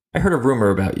 I heard a rumor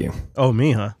about you. Oh,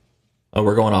 me, huh? Oh,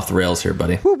 we're going off the rails here,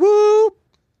 buddy. Whoop, whoop.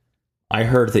 I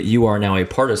heard that you are now a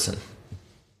partisan.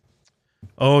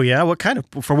 Oh, yeah? What kind of?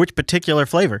 For which particular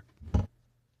flavor?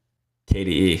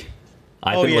 KDE.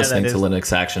 I've been listening to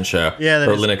Linux Action Show. Yeah,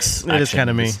 Linux that is kind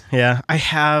of me. Yeah, I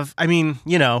have. I mean,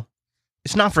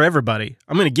 it's not for everybody.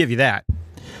 I'm going to give you that.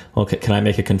 Okay, can I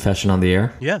make a confession on the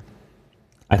air? Yeah.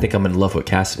 I think I'm in love with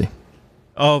Cassidy.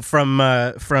 Oh, from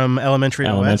Elementary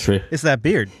OS? It's that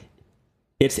beard.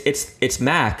 It's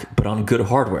Mac, but on good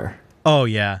hardware. Oh,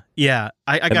 yeah. Yeah.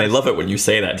 And they love it when you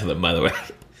say that to them, by the way.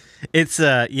 It's,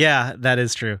 yeah, that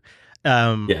is true.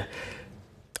 Yeah.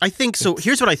 I think, so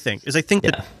here's what I think, is I think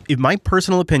that, in my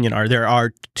personal opinion, there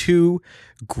are two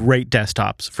great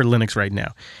desktops for Linux right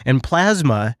now. And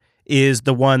Plasma is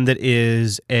the one that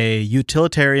is a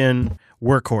utilitarian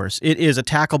workhorse. It is a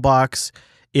tackle box.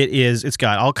 It's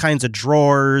got all kinds of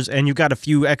drawers, and you've got a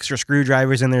few extra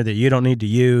screwdrivers in there that you don't need to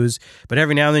use. But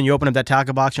every now and then you open up that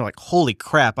tackle box, and you're like, holy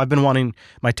crap, I've been wanting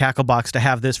my tackle box to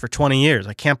have this for 20 years.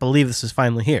 I can't believe this is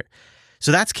finally here.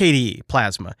 So that's KDE,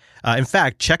 Plasma. In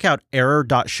fact, check out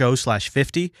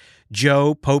error.show/50.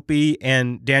 Joe, Popey,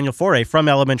 and Daniel Foray from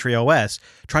Elementary OS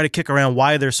try to kick around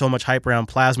why there's so much hype around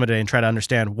Plasma today and try to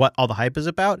understand what all the hype is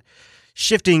about.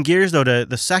 Shifting gears, though, to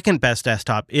the second best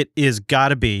desktop, it is got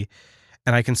to be,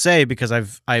 and I can say because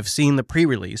I've seen the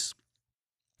pre-release.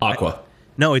 Aqua.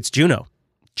 No, it's Juno.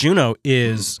 Juno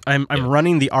is, I'm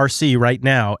running the RC right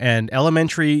now, and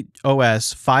Elementary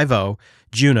OS 5.0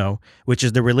 Juno, which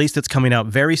is the release that's coming out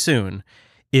very soon,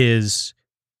 is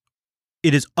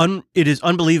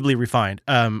unbelievably refined.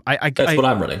 That's what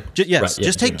I'm running.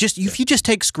 If you just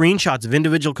take screenshots of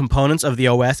individual components of the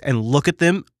OS and look at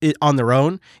them on their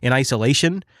own in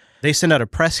isolation. They sent out a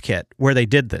press kit where they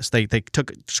did this. They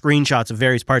took screenshots of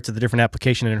various parts of the different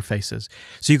application interfaces,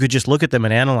 so you could just look at them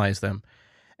and analyze them.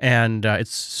 And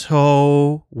it's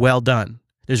so well done.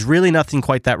 There's really nothing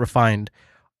quite that refined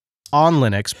on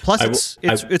Linux. Plus,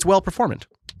 it's well performant.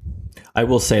 I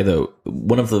will say, though,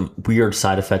 one of the weird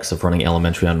side effects of running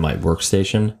Elementary on my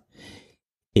workstation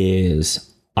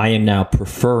is I am now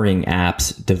preferring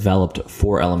apps developed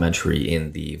for Elementary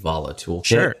in the Vala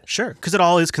toolkit. Sure. Because it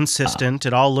all is consistent.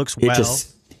 It all looks well.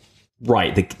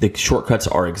 Right. The shortcuts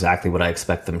are exactly what I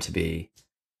expect them to be.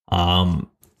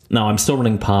 Now, I'm still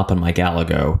running Pop on my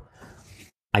Galago.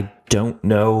 I don't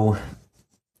know,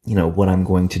 what I'm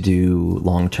going to do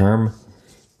long term,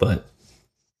 but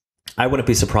I wouldn't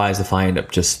be surprised if I end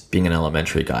up just being an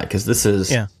Elementary guy, because this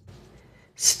is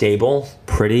stable,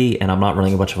 pretty, and I'm not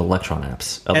running a bunch of Electron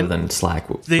apps other than Slack.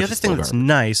 The other thing that's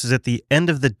nice is at the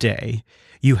end of the day,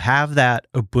 you have that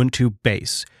Ubuntu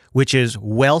base, which is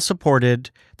well supported.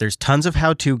 There's tons of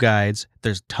how-to guides.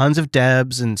 There's tons of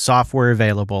debs and software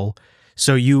available.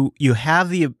 So you have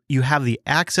the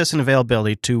access and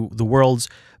availability to the world's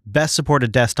best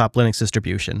supported desktop Linux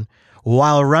distribution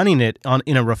while running it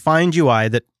in a refined UI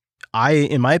that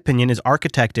in my opinion, is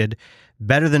architected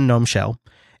better than GNOME Shell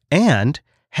and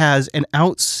has an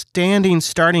outstanding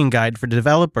starting guide for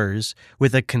developers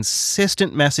with a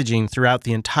consistent messaging throughout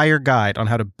the entire guide on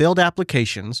how to build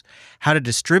applications, how to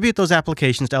distribute those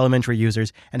applications to elementary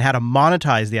users, and how to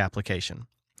monetize the application.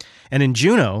 And in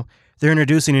Juno, they're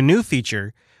introducing a new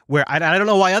feature where I don't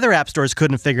know why other app stores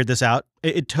couldn't have figured this out.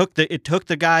 It took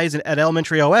the guys at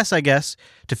Elementary OS, I guess,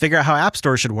 to figure out how app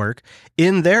stores should work.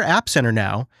 In their App Center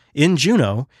now, in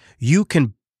Juno, you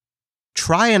can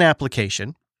try an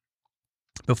application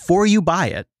before you buy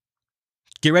it.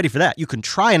 Get ready for that. You can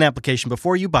try an application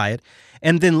before you buy it.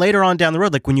 And then later on down the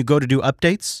road, like when you go to do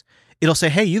updates, it'll say,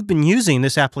 hey, you've been using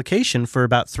this application for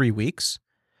about 3 weeks.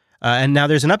 And now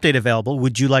there's an update available.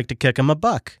 Would you like to kick them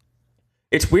 $1?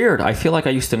 It's weird. I feel like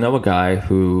I used to know a guy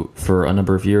who, for a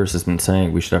number of years, has been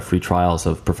saying we should have free trials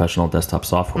of professional desktop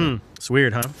software. It's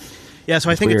weird, huh? Yeah, so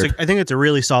I think it's a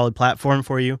really solid platform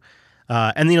for you.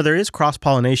 And there is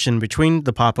cross-pollination between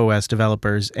the Pop! OS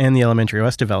developers and the Elementary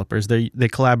OS developers. They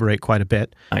collaborate quite a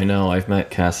bit. I know. I've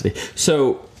met Cassidy.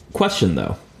 So, question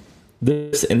though,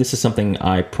 this is something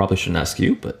I probably shouldn't ask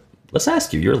you, but let's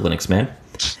ask you. You're a Linux man.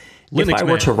 If I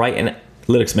were to write an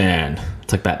Linux man,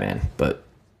 it's like Batman, but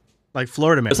like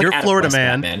Florida man. Like You're Florida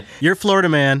man. Batman. You're Florida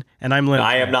man, and I'm Linux.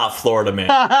 I am not Florida man.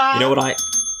 You know what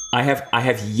I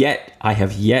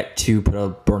have yet to put a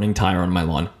burning tire on my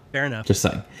lawn. Fair enough. Just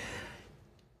saying.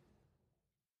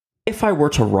 If I were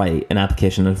to write an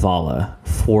application in Vala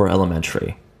for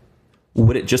elementary,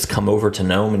 would it just come over to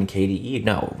GNOME and KDE?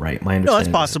 No, right? My understanding. No, that's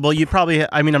possible. You'd probably.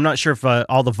 I'm not sure if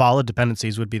all the Vala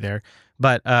dependencies would be there,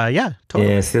 but yeah,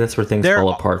 totally. Yeah, see, that's where things fall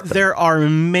apart. There are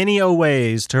many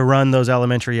ways to run those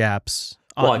elementary apps.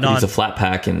 Well, I could use a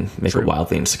Flatpak and make it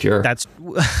wildly insecure. That's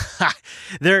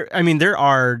there. I mean, there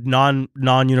are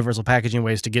non-universal packaging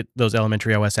ways to get those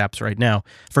elementary OS apps right now.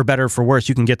 For better or for worse,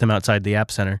 you can get them outside the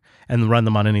App Center and run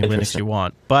them on any Linux you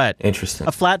want. But a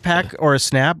Flatpak or a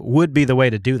Snap would be the way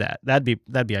to do that. That'd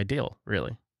be ideal,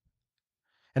 really.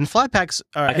 And Flatpaks.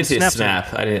 I can see a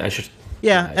Snap. I should.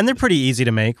 Yeah, and they're pretty easy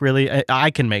to make, really.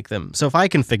 I can make them. So if I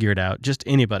can figure it out, just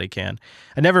anybody can.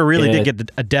 I never really did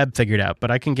get a deb figured out, but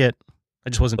I can get. I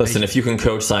just wasn't. Listen, if you can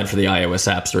co-sign for the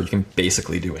iOS App Store, you can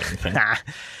basically do anything.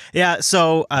 Yeah,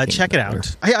 so check it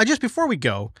out. I just before we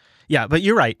go, yeah, but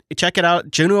you're right. Check it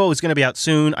out. Juno is going to be out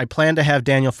soon. I plan to have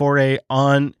Daniel Foré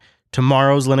on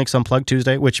tomorrow's Linux Unplugged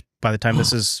Tuesday, which by the time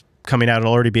this is coming out,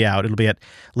 it'll already be out. It'll be at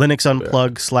Linux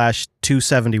Unplugged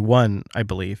 /271, I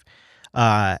believe.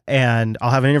 And I'll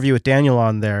have an interview with Daniel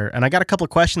on there, and I got a couple of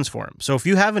questions for him. So if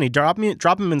you have any, drop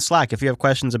them in Slack if you have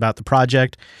questions about the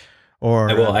project.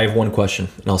 Or I have one question,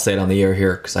 and I'll say it on the air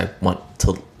here because I want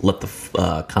to let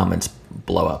the comments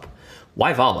blow up.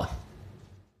 Why Vala?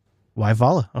 Why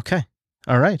Vala? Okay.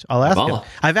 All right. I'll ask him.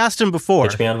 I've asked him before.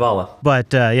 Pitch me on Vala.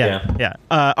 But yeah.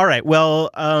 All right.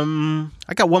 Well,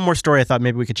 I got one more story I thought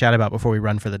maybe we could chat about before we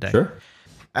run for the day. Sure.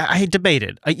 I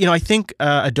debated. I think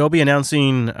Adobe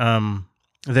announcing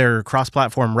their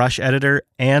cross-platform Rush editor,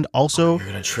 and also you're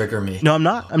gonna trigger me. No, I'm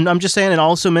not. I'm just saying, and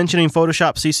also mentioning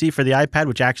Photoshop CC for the iPad,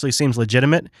 which actually seems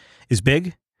legitimate, is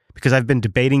big because I've been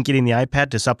debating getting the iPad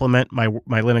to supplement my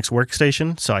Linux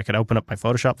workstation, so I could open up my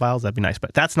Photoshop files. That'd be nice,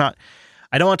 but that's not.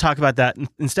 I don't want to talk about that.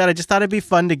 Instead, I just thought it'd be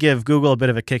fun to give Google a bit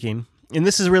of a kicking. And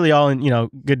this is really all in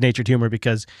good-natured humor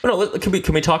because. No, can we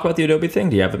talk about the Adobe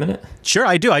thing? Do you have a minute? Sure,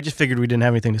 I do. I just figured we didn't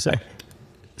have anything to say.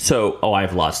 So, I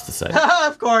have lots to say.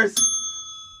 Of course.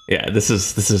 Yeah, this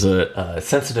is a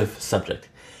sensitive subject.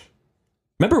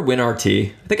 Remember WinRT?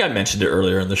 I think I mentioned it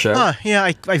earlier in the show.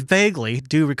 Yeah, I vaguely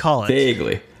do recall it.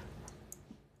 Vaguely.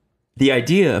 The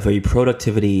idea of a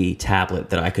productivity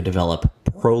tablet that I could develop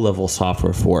pro-level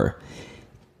software for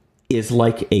is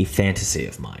like a fantasy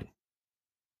of mine.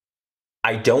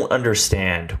 I don't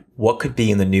understand what could be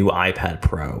in the new iPad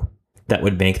Pro that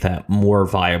would make that more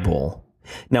viable.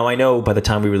 Now, I know by the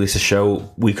time we release a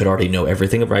show, we could already know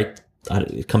everything, right?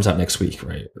 It comes out next week,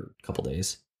 right? Or a couple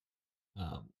days.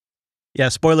 Yeah,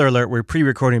 spoiler alert, we're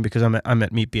pre-recording because I'm at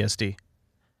MeetBSD.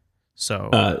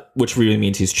 So, which really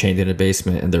means he's chained in a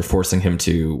basement and they're forcing him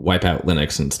to wipe out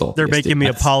Linux and install They're making me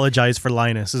apologize for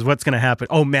Linus is what's going to happen.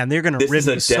 Oh man, they're going to rib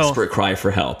me. This is a desperate cry for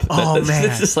help. Man.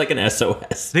 This is like an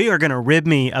SOS. They are going to rib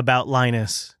me about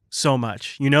Linus so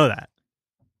much. You know that.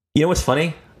 You know what's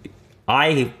funny?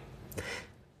 I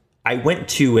went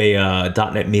to a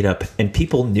 .NET meetup and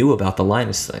people knew about the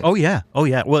Linus thing. Oh yeah. Well,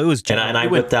 it was. And I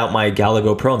whipped out my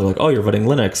Galago Pro, and they're like, "Oh, you're running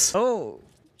Linux. Oh.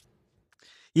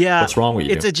 Yeah, What's wrong with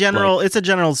you?" It's a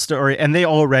general story, and they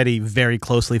already very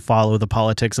closely follow the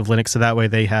politics of Linux, so that way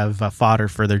they have fodder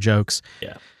for their jokes.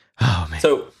 Yeah. Oh man.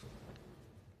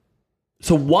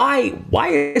 So why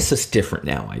is this different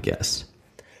now? I guess.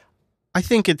 I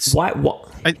think it's why.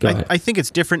 I think it's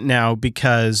different now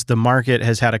because the market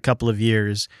has had a couple of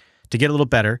years to get a little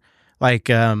better. Like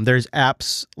there's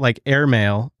apps like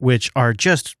Airmail, which are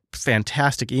just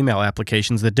fantastic email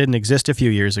applications that didn't exist a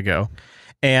few years ago.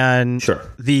 And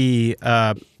the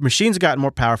machines got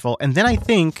more powerful. And then I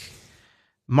think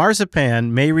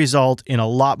Marzipan may result in a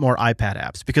lot more iPad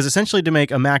apps because essentially to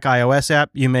make a Mac iOS app,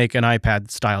 you make an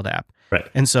iPad-styled app. Right.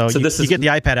 And so you get the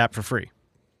iPad app for free.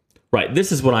 Right.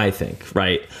 This is what I think,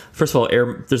 right? First of all,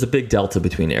 there's a big delta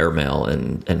between Airmail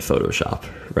and Photoshop,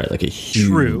 right? Like a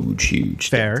huge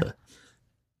delta.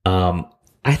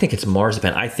 I think it's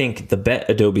Marzipan. I think the bet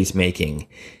Adobe's making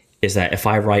is that if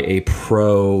I write a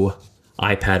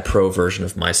iPad Pro version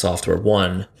of my software,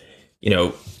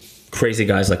 crazy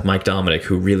guys like Mike Dominic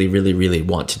who really, really, really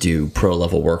want to do pro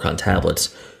level work on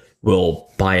tablets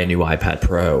will buy a new iPad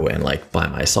Pro and like buy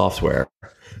my software.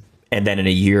 And then in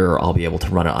a year, I'll be able to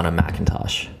run it on a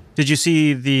Macintosh. Did you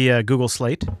see the Google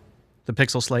Slate, the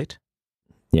Pixel Slate?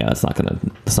 Yeah, it's not gonna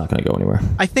go anywhere.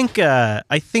 I think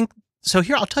so.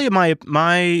 Here, I'll tell you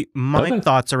my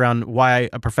thoughts around why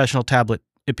a professional tablet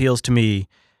appeals to me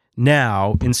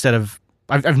now instead of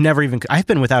I've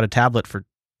been without a tablet for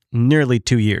nearly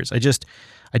 2 years. I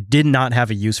did not have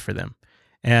a use for them.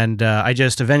 And I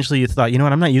just eventually thought, you know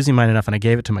what, I'm not using mine enough, and I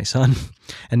gave it to my son,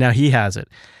 and now he has it.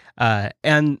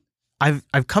 And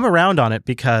I've come around on it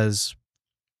because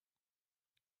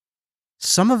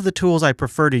some of the tools I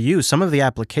prefer to use, some of the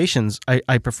applications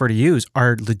I prefer to use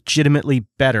are legitimately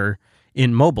better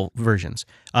in mobile versions.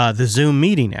 The Zoom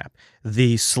meeting app,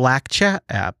 the Slack chat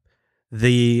app,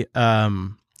 the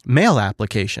mail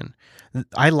application.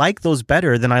 I like those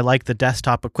better than I like the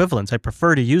desktop equivalents. I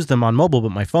prefer to use them on mobile,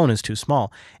 but my phone is too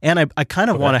small. And I kind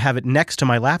of want to have it next to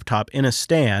my laptop in a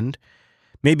stand,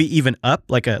 maybe even up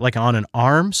like on an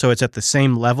arm, so it's at the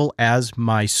same level as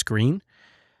my screen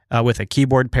with a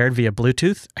keyboard paired via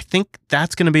Bluetooth. I think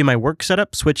that's going to be my work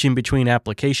setup, switching between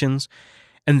applications.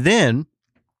 And then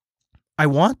I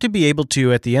want to be able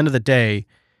to, at the end of the day,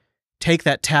 take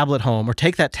that tablet home or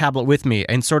take that tablet with me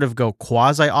and sort of go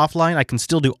quasi offline. I can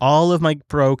still do all of my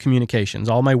pro communications,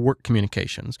 all my work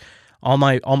communications, all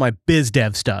my biz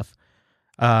dev stuff.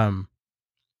 But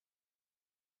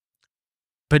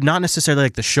not necessarily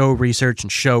like the show research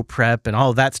and show prep and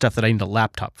all of that stuff that I need a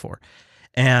laptop for.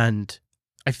 And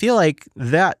I feel like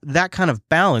that kind of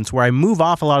balance where I move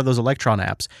off a lot of those Electron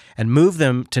apps and move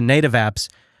them to native apps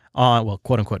on, well,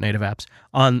 quote unquote native apps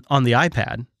on the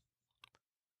iPad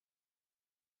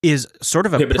is sort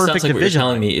of a perfect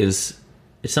division.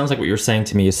 It sounds like what you're saying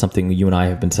to me is something you and I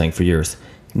have been saying for years.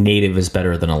 Native is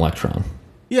better than Electron.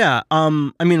 Yeah. I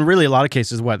mean, really, a lot of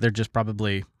cases, they're just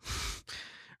probably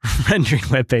rendering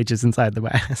web pages inside the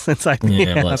app.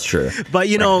 Well, that's true. But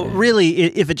really,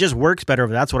 if it just works better,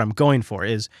 that's what I'm going for.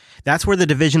 That's where the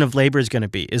division of labor is going to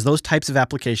be. Is those types of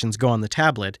applications go on the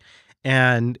tablet,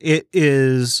 and it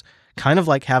is kind of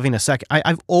like having a second.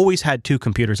 I've always had two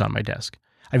computers on my desk.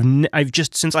 I've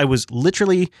just, since I was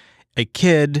literally a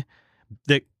kid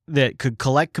that could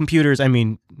collect computers. I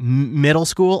mean, middle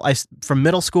school. From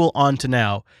middle school on to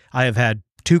now, I have had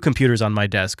two computers on my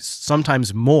desk,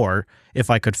 sometimes more if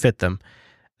I could fit them.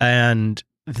 And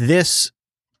this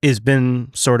has been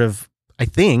sort of, I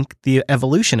think, the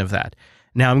evolution of that.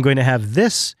 Now I'm going to have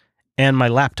this and my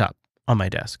laptop on my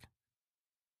desk.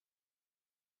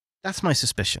 That's my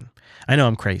suspicion. I know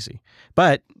I'm crazy,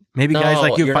 but maybe guys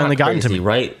like you have finally gotten to me.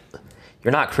 Right?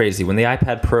 You're not crazy. When the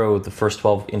iPad Pro, the first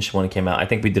 12-inch one came out, I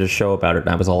think we did a show about it and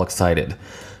I was all excited.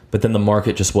 But then the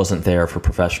market just wasn't there for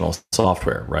professional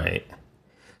software, right?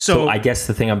 So I guess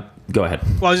go ahead.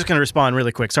 Well, I was just going to respond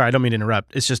really quick. Sorry, I don't mean to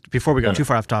interrupt. It's just before we go too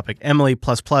far off topic, Emily++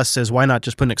 says, why not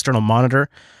just put an external monitor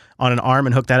on an arm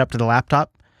and hook that up to the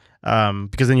laptop?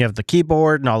 Because then you have the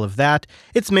keyboard and all of that.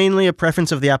 It's mainly a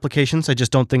preference of the applications. I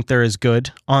just don't think they're as good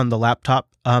on the laptop.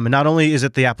 And not only is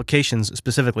it the applications,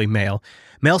 specifically Mail.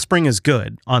 MailSpring is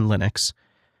good on Linux,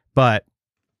 but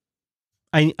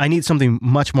I need something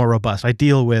much more robust. I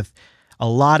deal with a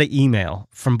lot of email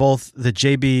from both the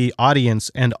JB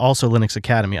audience and also Linux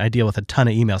Academy. I deal with a ton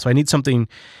of email. So I need something,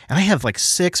 and I have like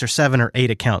 6 or 7 or 8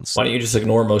 accounts. Why don't you just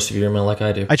ignore most of your email like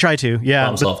I do? I try to, yeah.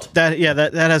 Problem solved. That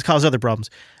has caused other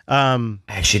problems. I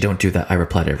actually don't do that. I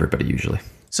reply to everybody usually.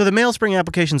 So the MailSpring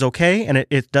application's okay, and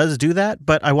it does do that,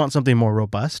 but I want something more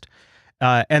robust.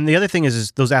 And the other thing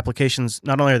is those applications,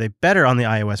 not only are they better on the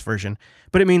iOS version,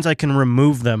 but it means I can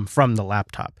remove them from the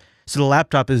laptop. So the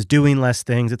laptop is doing less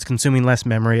things, it's consuming less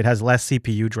memory, it has less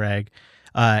CPU drag,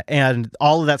 and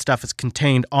all of that stuff is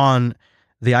contained on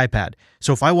the iPad.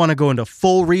 So if I want to go into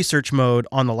full research mode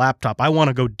on the laptop, I want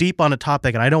to go deep on a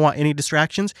topic and I don't want any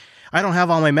distractions, I don't have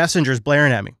all my messengers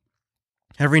blaring at me.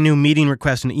 Every new meeting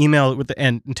request and email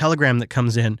and Telegram that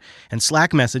comes in and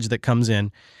Slack message that comes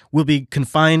in will be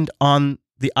confined on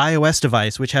the iOS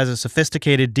device, which has a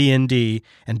sophisticated DND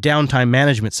and downtime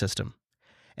management system.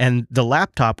 And the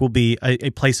laptop will be a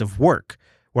place of work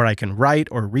where I can write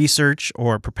or research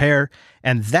or prepare.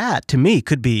 And that, to me,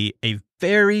 could be a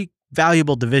very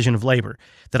valuable division of labor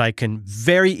that I can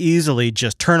very easily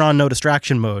just turn on no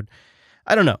distraction mode.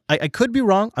 I don't know. I could be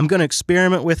wrong. I'm going to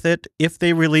experiment with it. If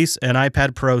they release an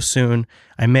iPad Pro soon,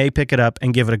 I may pick it up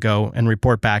and give it a go and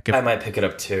report back. I might pick it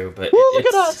up too, but look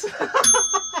at us.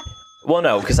 Well,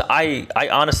 no, because I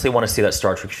honestly want to see that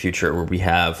Star Trek future where we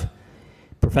have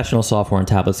professional software on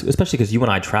tablets, especially because you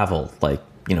and I travel like,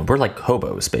 we're like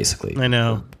hobos basically. I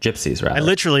know. Or gypsies, rather. I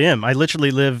literally am. I literally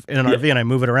live in an RV and I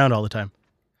move it around all the time.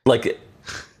 Like,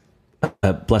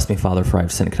 bless me, Father, for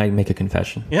I've sinned. Can I make a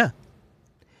confession? Yeah.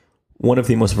 One of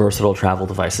the most versatile travel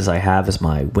devices I have is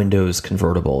my Windows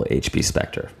convertible HP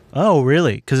Spectre. Oh,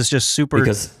 really? Because it's just super...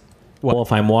 Because, well,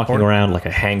 if I'm walking around like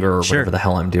a hangar or whatever the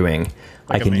hell I'm doing,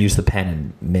 like I can use the pen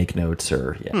and make notes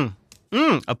or,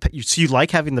 So you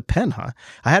like having the pen, huh?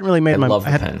 I hadn't really made I love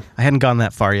the pen. I hadn't gone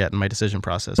that far yet in my decision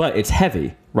process. But it's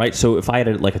heavy, right? So if I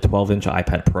had like a 12-inch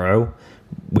iPad Pro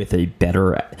with a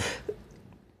better...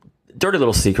 Dirty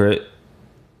little secret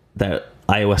that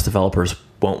iOS developers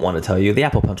won't want to tell you, the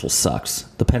Apple Pencil sucks.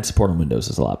 The pen support on Windows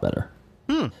is a lot better.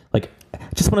 Like, I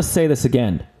just want to say this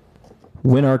again.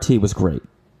 WinRT was great.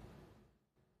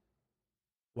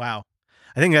 Wow.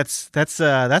 I think that's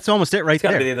almost it right It's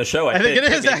gotta there. be the end of the show. I think it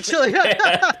is, actually.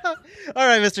 All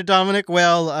right, Mr. Dominic.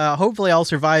 Well, hopefully I'll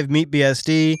survive Meet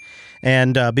BSD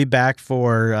and be back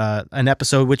for an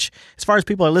episode, which, as far as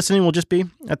people are listening, will just be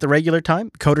at the regular time,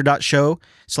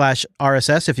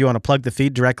 coder.show/RSS if you want to plug the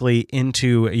feed directly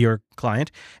into your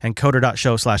client, and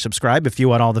coder.show/subscribe if you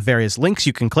want all the various links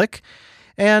you can click,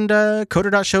 and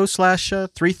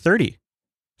coder.show/330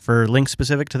 for links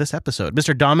specific to this episode.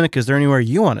 Mr. Dominic, is there anywhere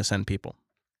you want to send people?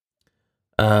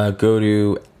 Go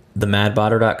to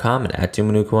themadbotter.com and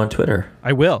 @Dumanuku on Twitter.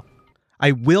 I will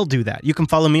do that. You can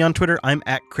follow me on Twitter. I'm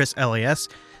 @ChrisLAS.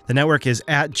 The network is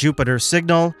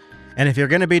 @JupiterSignal. And if you're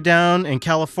going to be down in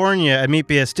California at Meet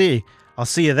BSD, I'll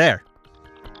see you there.